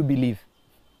truth will you believe.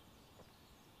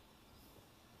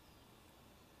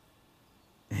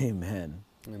 Amen.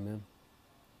 Amen.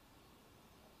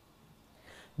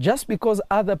 Just because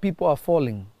other people are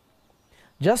falling,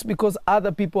 just because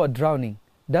other people are drowning,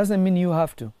 doesn't mean you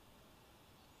have to.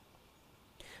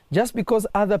 Just because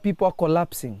other people are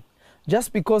collapsing,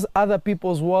 just because other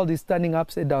people's world is turning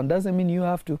upside down, doesn't mean you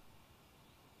have to.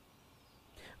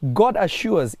 God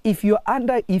assures, if you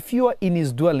are in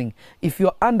his dwelling, if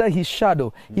you're under his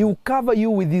shadow, he will cover you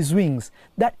with his wings.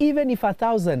 That even if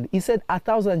 1,000, he said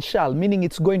 1,000 shall, meaning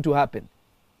it's going to happen.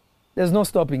 There's no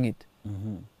stopping it.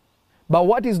 Mm-hmm. But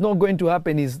what is not going to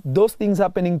happen is those things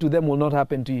happening to them will not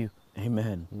happen to you.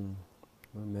 Amen.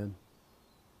 Amen.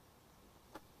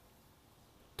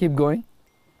 Keep going.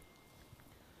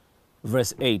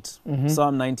 Verse 8.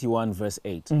 Psalm 91, verse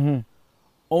 8. Mm-hmm.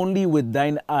 Only with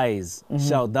thine eyes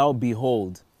shalt thou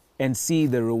behold and see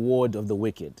the reward of the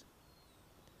wicked.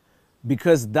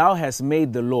 Because thou hast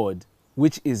made the Lord,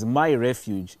 which is my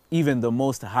refuge, even the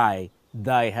Most High,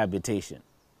 thy habitation.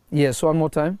 Yes, one more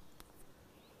time.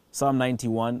 Psalm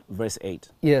 91, verse 8.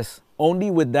 Yes. Only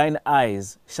with thine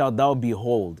eyes shalt thou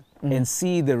behold and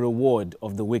see the reward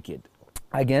of the wicked.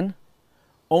 Again.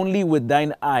 Only with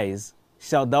thine eyes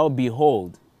shalt thou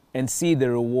behold and see the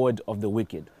reward of the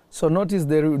wicked. So notice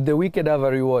the wicked have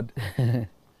a reward.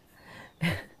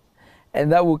 And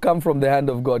that will come from the hand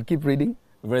of God. Keep reading.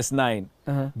 Verse 9.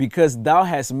 Because thou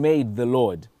hast made the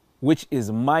Lord, which is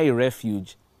my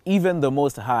refuge, even the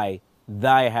Most High,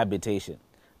 thy habitation.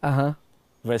 Uh-huh.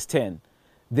 Verse 10.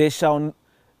 There shall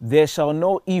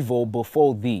no evil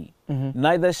befall thee,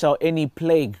 neither shall any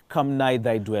plague come nigh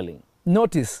thy dwelling.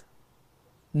 Notice,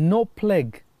 no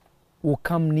plague will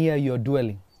come near your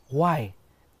dwelling. Why?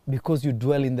 Because you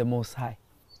dwell in the Most High.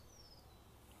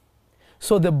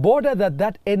 So the border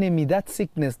that enemy, that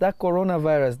sickness, that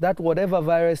coronavirus, that whatever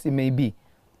virus it may be,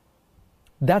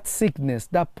 that sickness,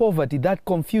 that poverty, that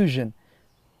confusion,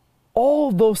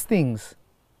 all those things,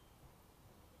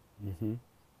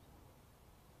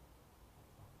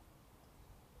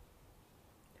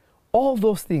 all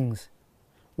those things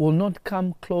will not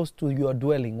come close to your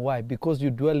dwelling. Why? Because you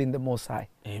dwell in the Most High.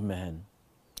 Amen.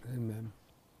 Amen.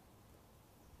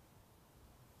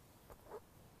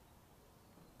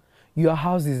 Your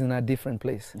house is in a different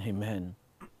place. Amen.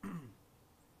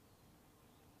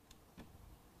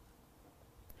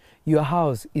 Your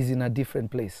house is in a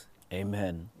different place.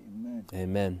 Amen. Amen.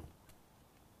 Amen.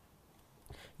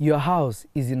 Your house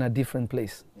is in a different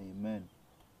place. Amen.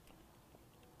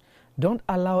 Don't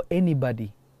allow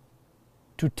anybody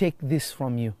to take this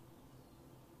from you.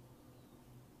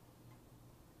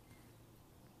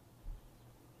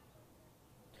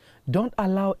 Don't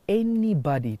allow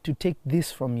anybody to take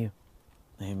this from you.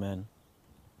 Amen.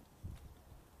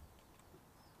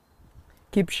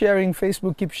 Keep sharing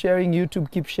Facebook, keep sharing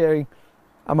YouTube, keep sharing.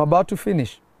 I'm about to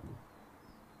finish.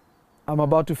 I'm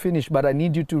about to finish, but I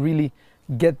need you to really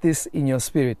get this in your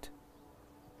spirit.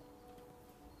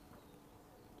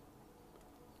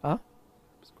 Huh?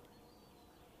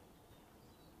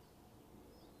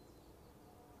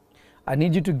 I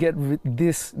need you to get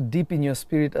this deep in your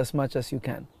spirit as much as you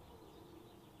can.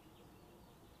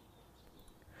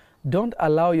 Don't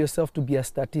allow yourself to be a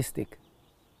statistic.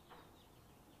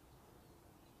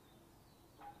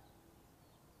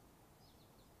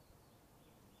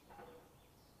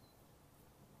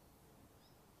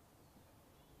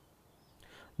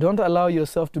 Don't allow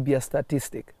yourself to be a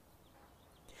statistic.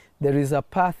 There is a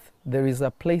path, there is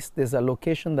a place, there's a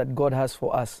location that God has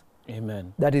for us.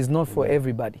 Amen. That is not for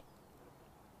everybody.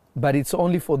 But it's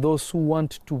only for those who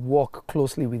want to walk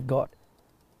closely with God.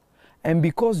 And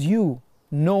because you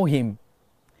know Him,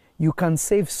 you can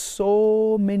save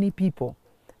so many people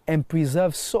and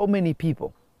preserve so many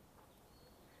people.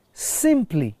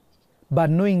 Simply by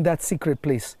knowing that secret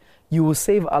place, you will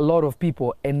save a lot of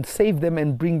people and save them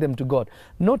and bring them to God.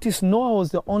 Notice Noah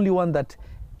was the only one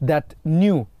that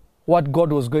knew what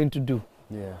God was going to do.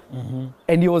 Yeah. Mm-hmm.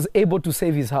 And he was able to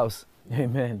save his house.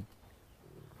 Amen.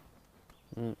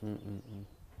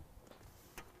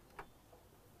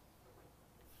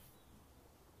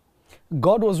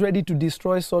 God was ready to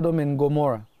destroy Sodom and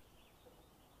Gomorrah.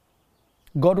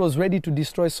 God was ready to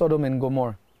destroy Sodom and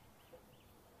Gomorrah.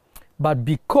 But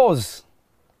because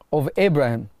of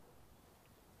Abraham,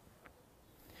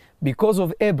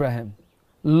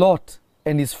 Lot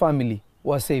and his family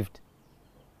were saved.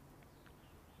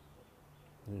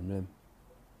 Amen.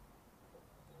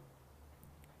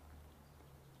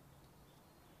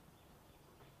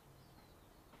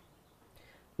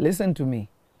 Listen to me.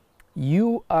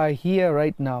 You are here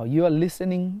right now. You are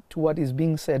listening to what is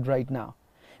being said right now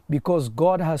because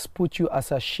God has put you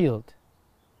as a shield.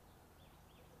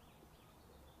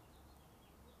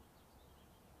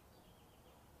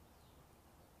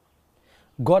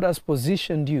 God has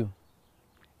positioned you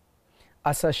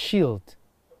as a shield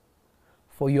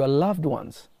for your loved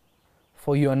ones,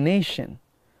 for your nation,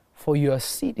 for your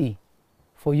city,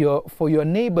 for your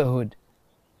neighborhood,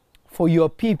 for your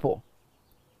people.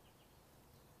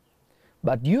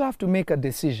 But you have to make a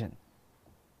decision.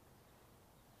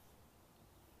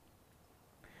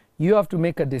 You have to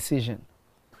make a decision.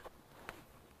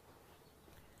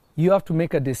 You have to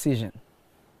make a decision.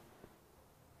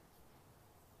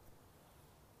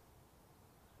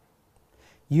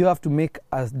 You have to make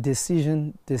a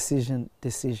decision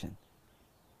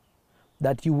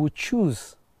that you will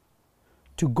choose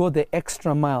to go the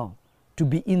extra mile to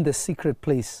be in the secret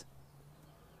place.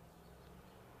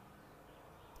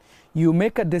 You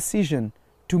make a decision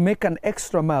to make an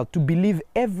extra mile, to believe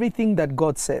everything that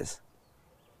God says.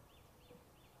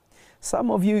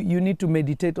 Some of you, you need to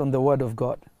meditate on the Word of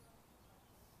God.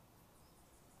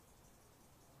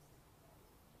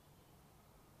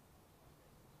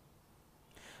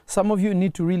 Some of you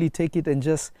need to really take it and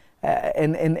just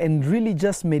and really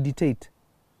just meditate.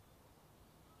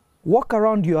 Walk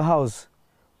around your house,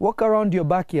 walk around your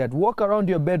backyard, walk around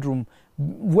your bedroom,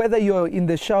 whether you're in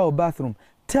the shower or bathroom.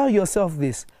 Tell yourself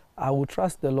this: I will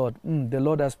trust the Lord. The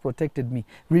Lord has protected me.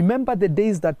 Remember the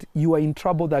days that you were in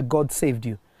trouble that God saved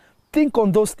you. Think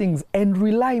on those things and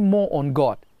rely more on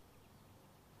God.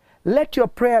 Let your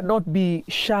prayer not be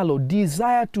shallow.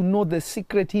 Desire to know the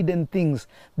secret hidden things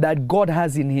that God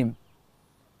has in Him.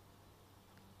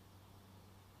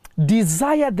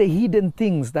 Desire the hidden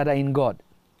things that are in God.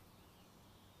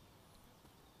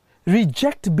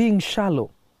 Reject being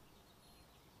shallow.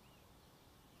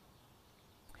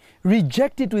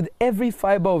 Reject it with every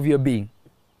fiber of your being.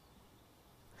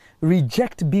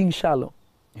 Reject being shallow.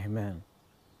 Amen.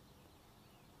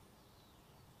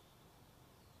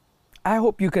 I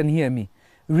hope you can hear me.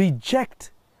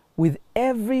 Reject with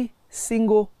every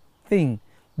single thing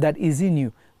that is in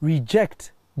you.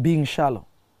 Reject being shallow.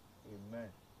 Amen.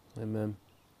 Amen.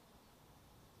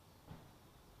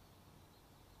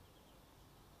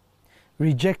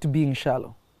 Reject being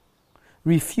shallow.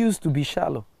 Refuse to be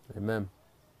shallow. Amen.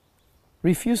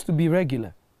 Refuse to be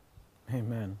regular.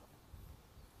 Amen.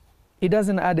 It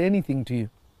doesn't add anything to you.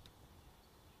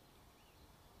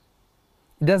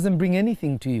 It doesn't bring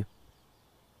anything to you.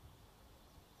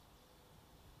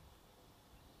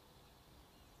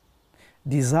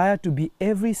 Desire to be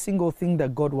every single thing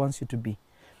that God wants you to be.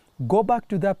 Go back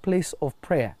to that place of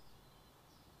prayer.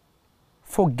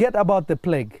 Forget about the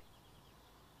plague.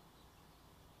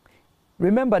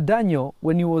 Remember Daniel,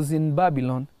 when he was in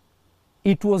Babylon,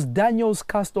 It was Daniel's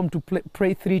custom to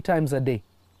pray 3 times a day.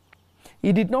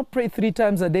 He did not pray 3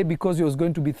 times a day because he was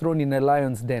going to be thrown in a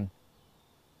lion's den.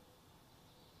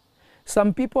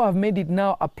 Some people have made it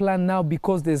now a plan now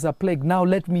because there's a plague. Now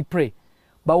let me pray.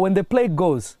 But when the plague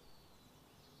goes,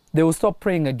 they will stop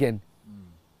praying again.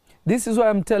 This is why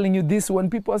I'm telling you this. When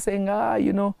people are saying,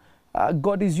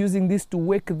 God is using this to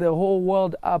wake the whole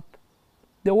world up,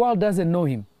 the world doesn't know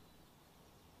him.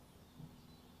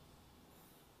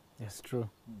 That's true.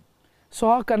 So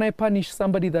how can I punish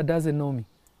somebody that doesn't know me?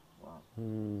 Wow.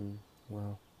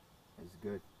 Wow. That's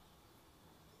good.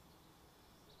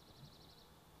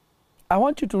 I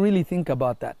want you to really think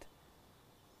about that.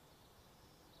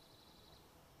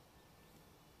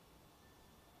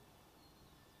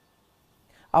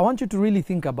 I want you to really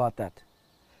think about that.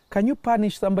 Can you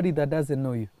punish somebody that doesn't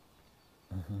know you?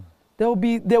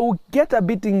 They will get a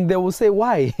beating. They will say,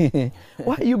 why?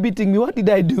 Why are you beating me? What did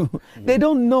I do? They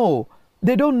don't know.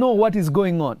 They don't know what is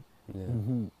going on.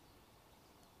 Yeah.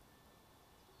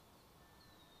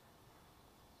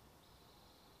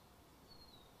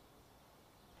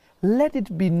 Let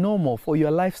it be normal for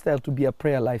your lifestyle to be a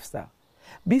prayer lifestyle.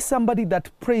 Be somebody that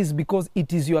prays because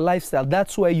it is your lifestyle.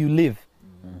 That's where you live.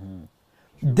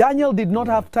 Daniel did not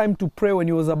have time to pray when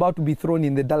he was about to be thrown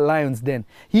in the lion's den.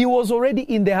 He was already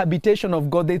in the habitation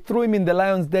of God. They threw him in the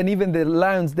lion's den. Even the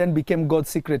lion's den became God's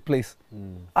secret place.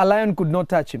 A lion could not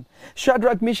touch him.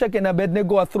 Shadrach, Meshach, and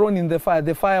Abednego are thrown in the fire.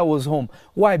 The fire was home.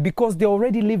 Why? Because they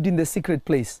already lived in the secret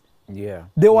place. Yeah.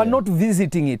 They were not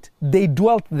visiting it. They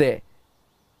dwelt there.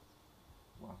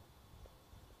 Wow.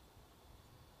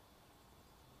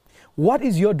 What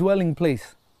is your dwelling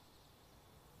place?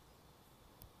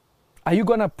 Are you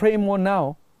going to pray more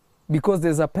now because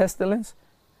there's a pestilence?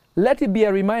 Let it be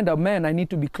a reminder, man, I need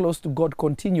to be close to God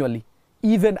continually,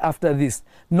 even after this.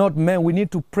 Not, man, we need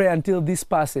to pray until this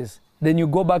passes. Then you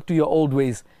go back to your old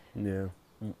ways. Yeah.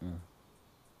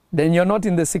 Then you're not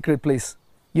in the secret place.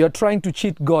 You're trying to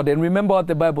cheat God. And remember what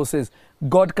the Bible says,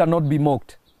 God cannot be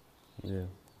mocked. Yeah.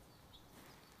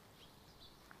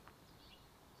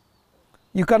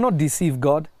 You cannot deceive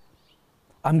God.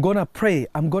 I'm going to pray.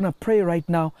 I'm going to pray right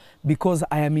now because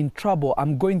I am in trouble.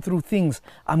 I'm going through things.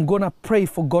 I'm going to pray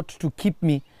for God to keep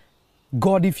me.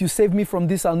 God, if you save me from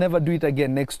this, I'll never do it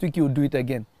again. Next week, you'll do it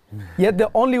again. Yet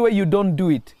the only way you don't do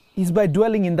it is by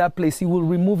dwelling in that place. He will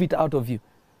remove it out of you.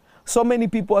 So many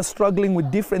people are struggling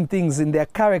with different things in their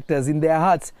characters, in their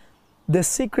hearts. The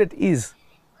secret is,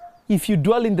 if you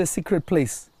dwell in the secret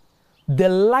place, the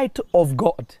light of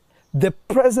God, the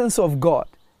presence of God,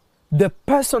 the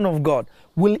person of God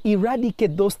will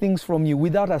eradicate those things from you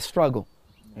without a struggle.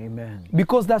 Amen.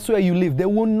 Because that's where you live. There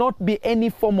will not be any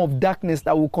form of darkness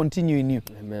that will continue in you.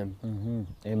 Amen.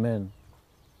 Amen.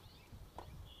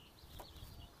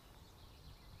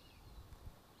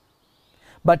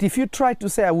 But if you try to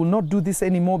say, I will not do this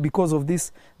anymore because of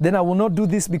this, then I will not do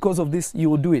this because of this, you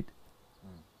will do it.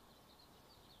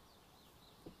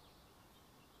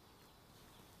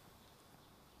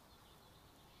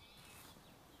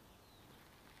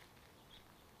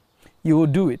 You will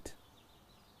do it.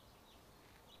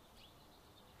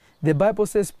 The Bible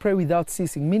says pray without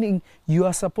ceasing, meaning you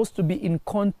are supposed to be in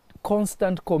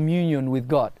constant communion with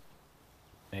God.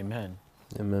 Amen.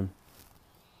 Amen.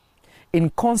 In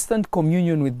constant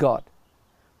communion with God.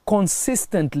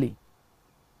 Consistently.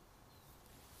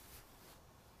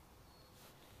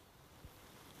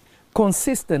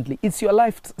 Consistently. It's your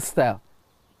lifestyle.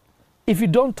 If you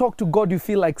don't talk to God, you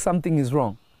feel like something is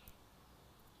wrong.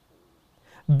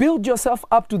 Build yourself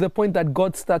up to the point that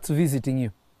God starts visiting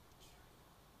you.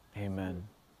 Amen.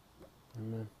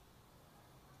 Amen.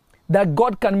 That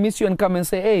God can miss you and come and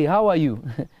say, hey, how are you?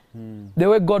 The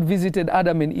way God visited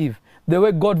Adam and Eve. The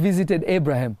way God visited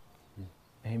Abraham.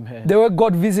 Amen. The way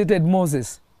God visited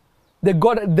Moses.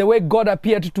 The way God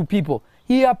appeared to people.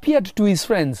 He appeared to his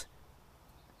friends.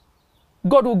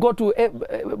 God will go to,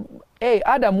 hey,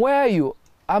 Adam, where are you?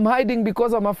 I'm hiding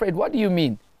because I'm afraid. What do you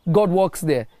mean? God walks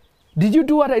there. Did you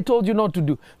do what I told you not to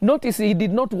do? Notice he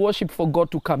did not worship for God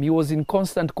to come. He was in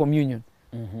constant communion.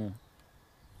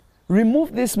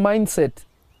 Remove this mindset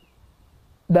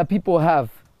that people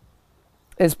have,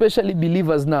 especially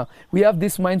believers now. We have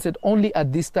this mindset only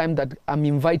at this time that I'm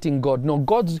inviting God. No,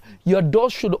 your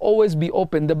doors should always be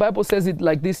open. The Bible says it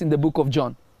like this in the book of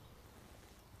John.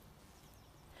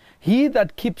 He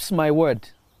that keeps my word,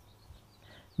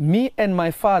 me and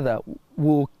my Father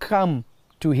will come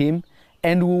to him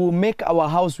and we will make our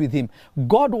house with him.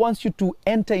 God wants you to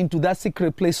enter into that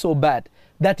secret place so bad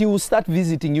that he will start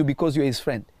visiting you because you're his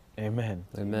friend. Amen.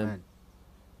 Amen.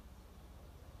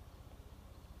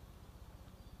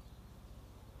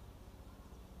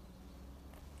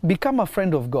 Become a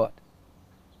friend of God.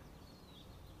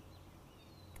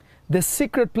 The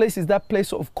secret place is that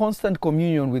place of constant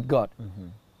communion with God.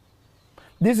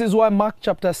 This is why Mark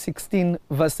chapter 16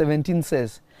 verse 17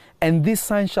 says, "And this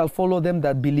sign shall follow them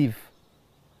that believe.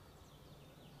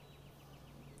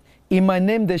 In my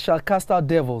name they shall cast out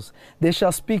devils. They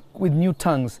shall speak with new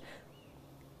tongues.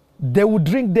 They will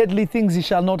drink deadly things, it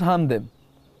shall not harm them.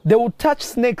 They will touch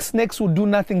snakes, snakes will do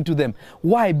nothing to them."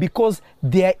 Why? Because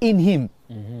they are in Him.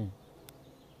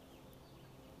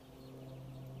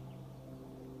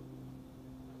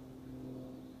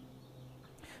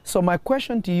 So my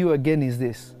question to you again is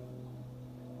this.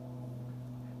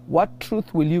 What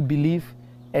truth will you believe,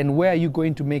 and where are you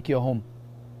going to make your home?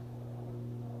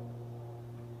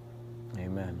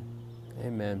 Amen.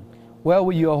 Amen. Where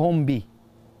will your home be?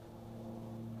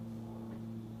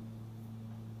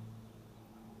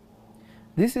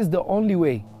 This is the only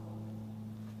way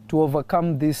to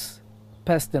overcome this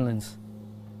pestilence.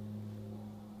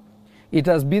 It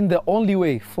has been the only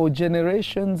way for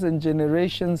generations and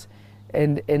generations,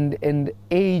 and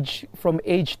age, from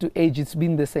age to age, it's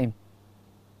been the same.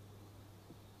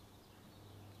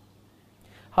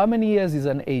 How many years is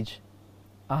an age?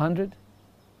 100?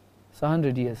 It's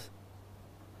 100 years.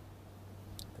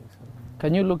 I think so.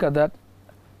 Can you look at that?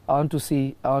 I want to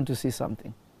see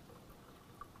something.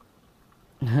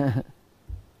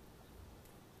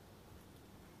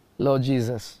 Lord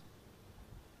Jesus.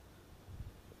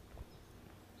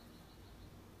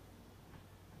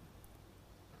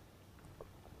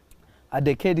 A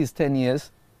decade is 10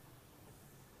 years.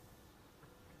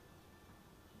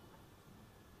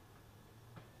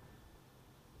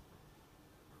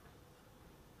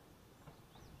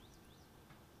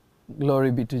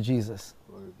 Glory be to Jesus.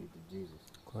 Glory be to Jesus.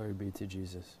 Glory be to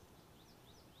Jesus.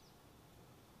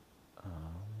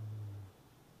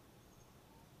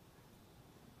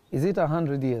 Is it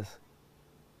 100 years?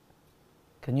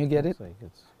 Can you get it? Looks like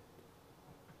it's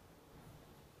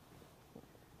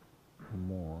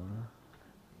more,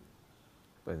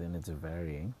 but then it's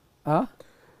varying. Huh?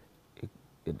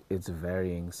 It's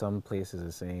varying. Some places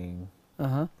are saying,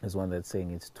 Uh-huh. there's one that's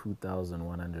saying it's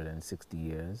 2,160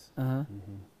 years. Uh-huh.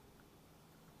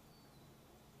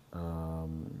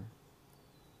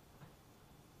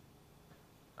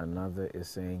 Another is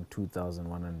saying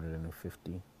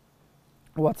 2,150.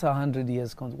 What's 100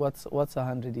 years? What's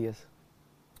 100 years?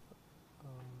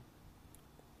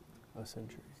 A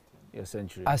century. A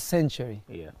century. A century.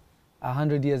 Yeah.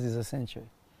 100 years is a century.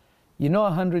 You know,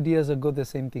 100 years ago, the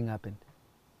same thing happened.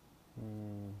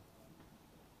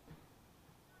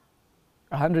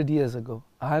 100 years ago,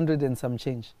 100 and some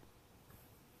change.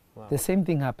 Wow. The same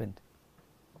thing happened.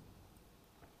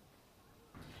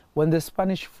 When the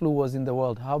Spanish flu was in the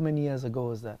world, how many years ago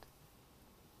was that?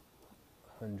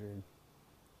 100.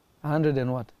 100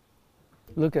 and what?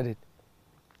 Look at it.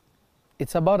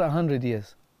 It's about 100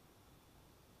 years.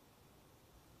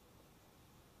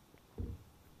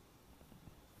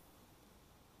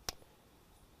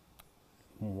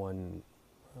 One.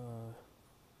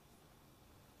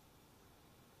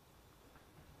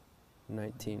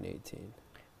 1918.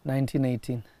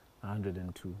 1918.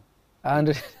 102.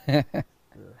 100. Yeah.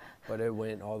 But it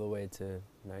went all the way to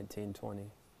 1920.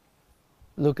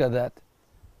 Look at that.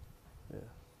 Yeah.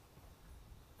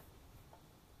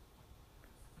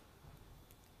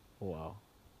 Wow.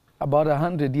 About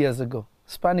 100 years ago.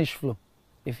 Spanish flu.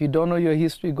 If you don't know your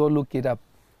history, go look it up.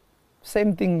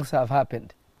 Same things have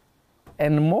happened.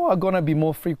 And more are going to be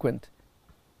more frequent.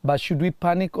 But should we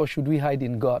panic or should we hide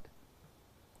in God?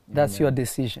 That's Amen. your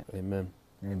decision. Amen.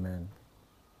 Amen.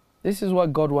 This is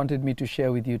what God wanted me to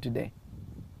share with you today.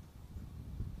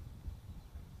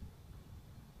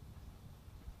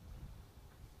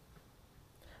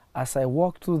 As I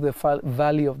walk through the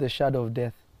valley of the shadow of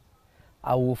death,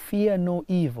 I will fear no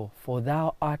evil, for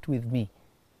thou art with me.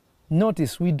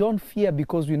 Notice, we don't fear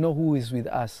because we know who is with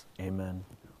us. Amen.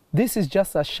 This is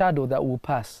just a shadow that will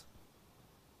pass.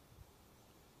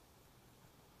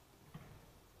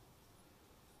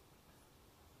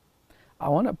 I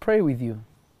want to pray with you.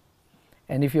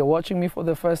 And if you're watching me for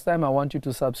the first time, I want you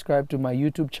to subscribe to my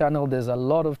YouTube channel. There's a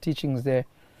lot of teachings there,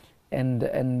 and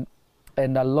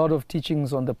a lot of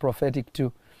teachings on the prophetic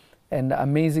too, and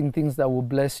amazing things that will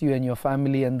bless you and your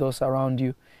family and those around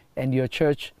you and your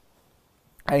church.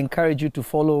 I encourage you to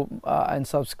follow and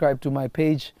subscribe to my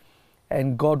page,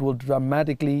 and God will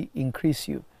dramatically increase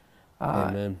you.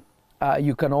 Amen.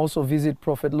 You can also visit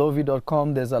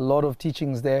prophetlovy.com. There's a lot of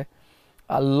teachings there.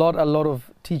 A lot of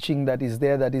teaching that is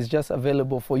there that is just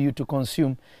available for you to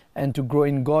consume and to grow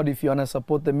in God. If you want to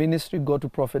support the ministry, go to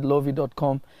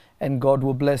prophetlovy.com and God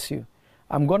will bless you.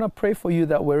 I'm going to pray for you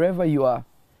that wherever you are,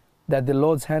 that the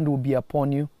Lord's hand will be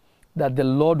upon you, that the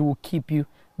Lord will keep you,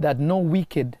 that no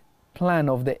wicked plan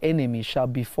of the enemy shall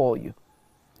befall you.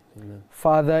 Amen.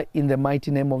 Father, in the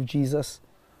mighty name of Jesus,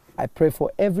 I pray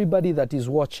for everybody that is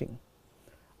watching.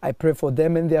 I pray for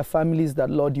them and their families that,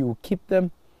 Lord, you will keep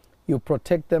them, you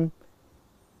protect them.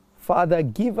 Father,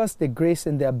 give us the grace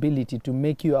and the ability to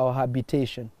make you our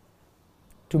habitation,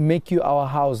 to make you our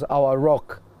house, our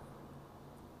rock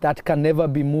that can never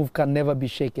be moved, can never be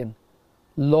shaken.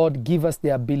 Lord, give us the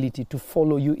ability to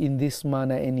follow you in this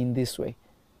manner and in this way.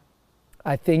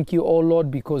 I thank you, oh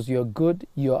Lord, because you're good,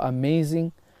 you're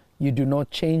amazing, you do not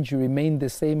change, you remain the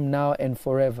same now and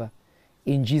forever.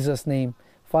 In Jesus' name.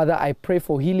 Father, I pray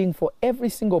for healing for every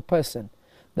single person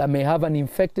that may have an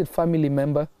infected family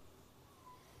member.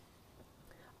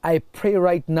 I pray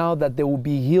right now that they will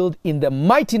be healed in the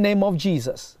mighty name of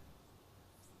Jesus.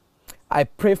 I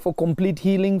pray for complete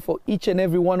healing for each and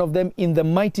every one of them in the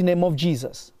mighty name of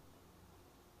Jesus.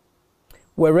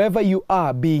 Wherever you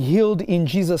are, be healed in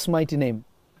Jesus' mighty name.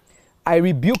 I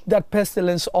rebuke that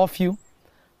pestilence off you.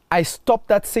 I stop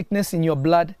that sickness in your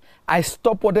blood. I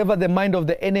stop whatever the mind of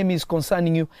the enemy is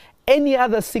concerning you. Any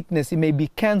other sickness, it may be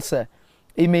cancer,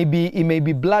 it may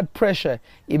be blood pressure,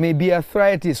 it may be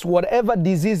arthritis, whatever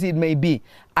disease it may be,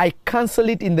 I cancel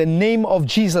it in the name of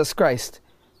Jesus Christ.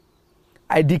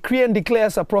 I decree and declare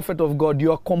as a prophet of God,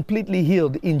 you are completely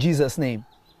healed in Jesus' name.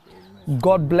 Amen.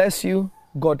 God bless you.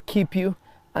 God keep you.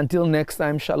 Until next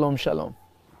time, shalom, shalom.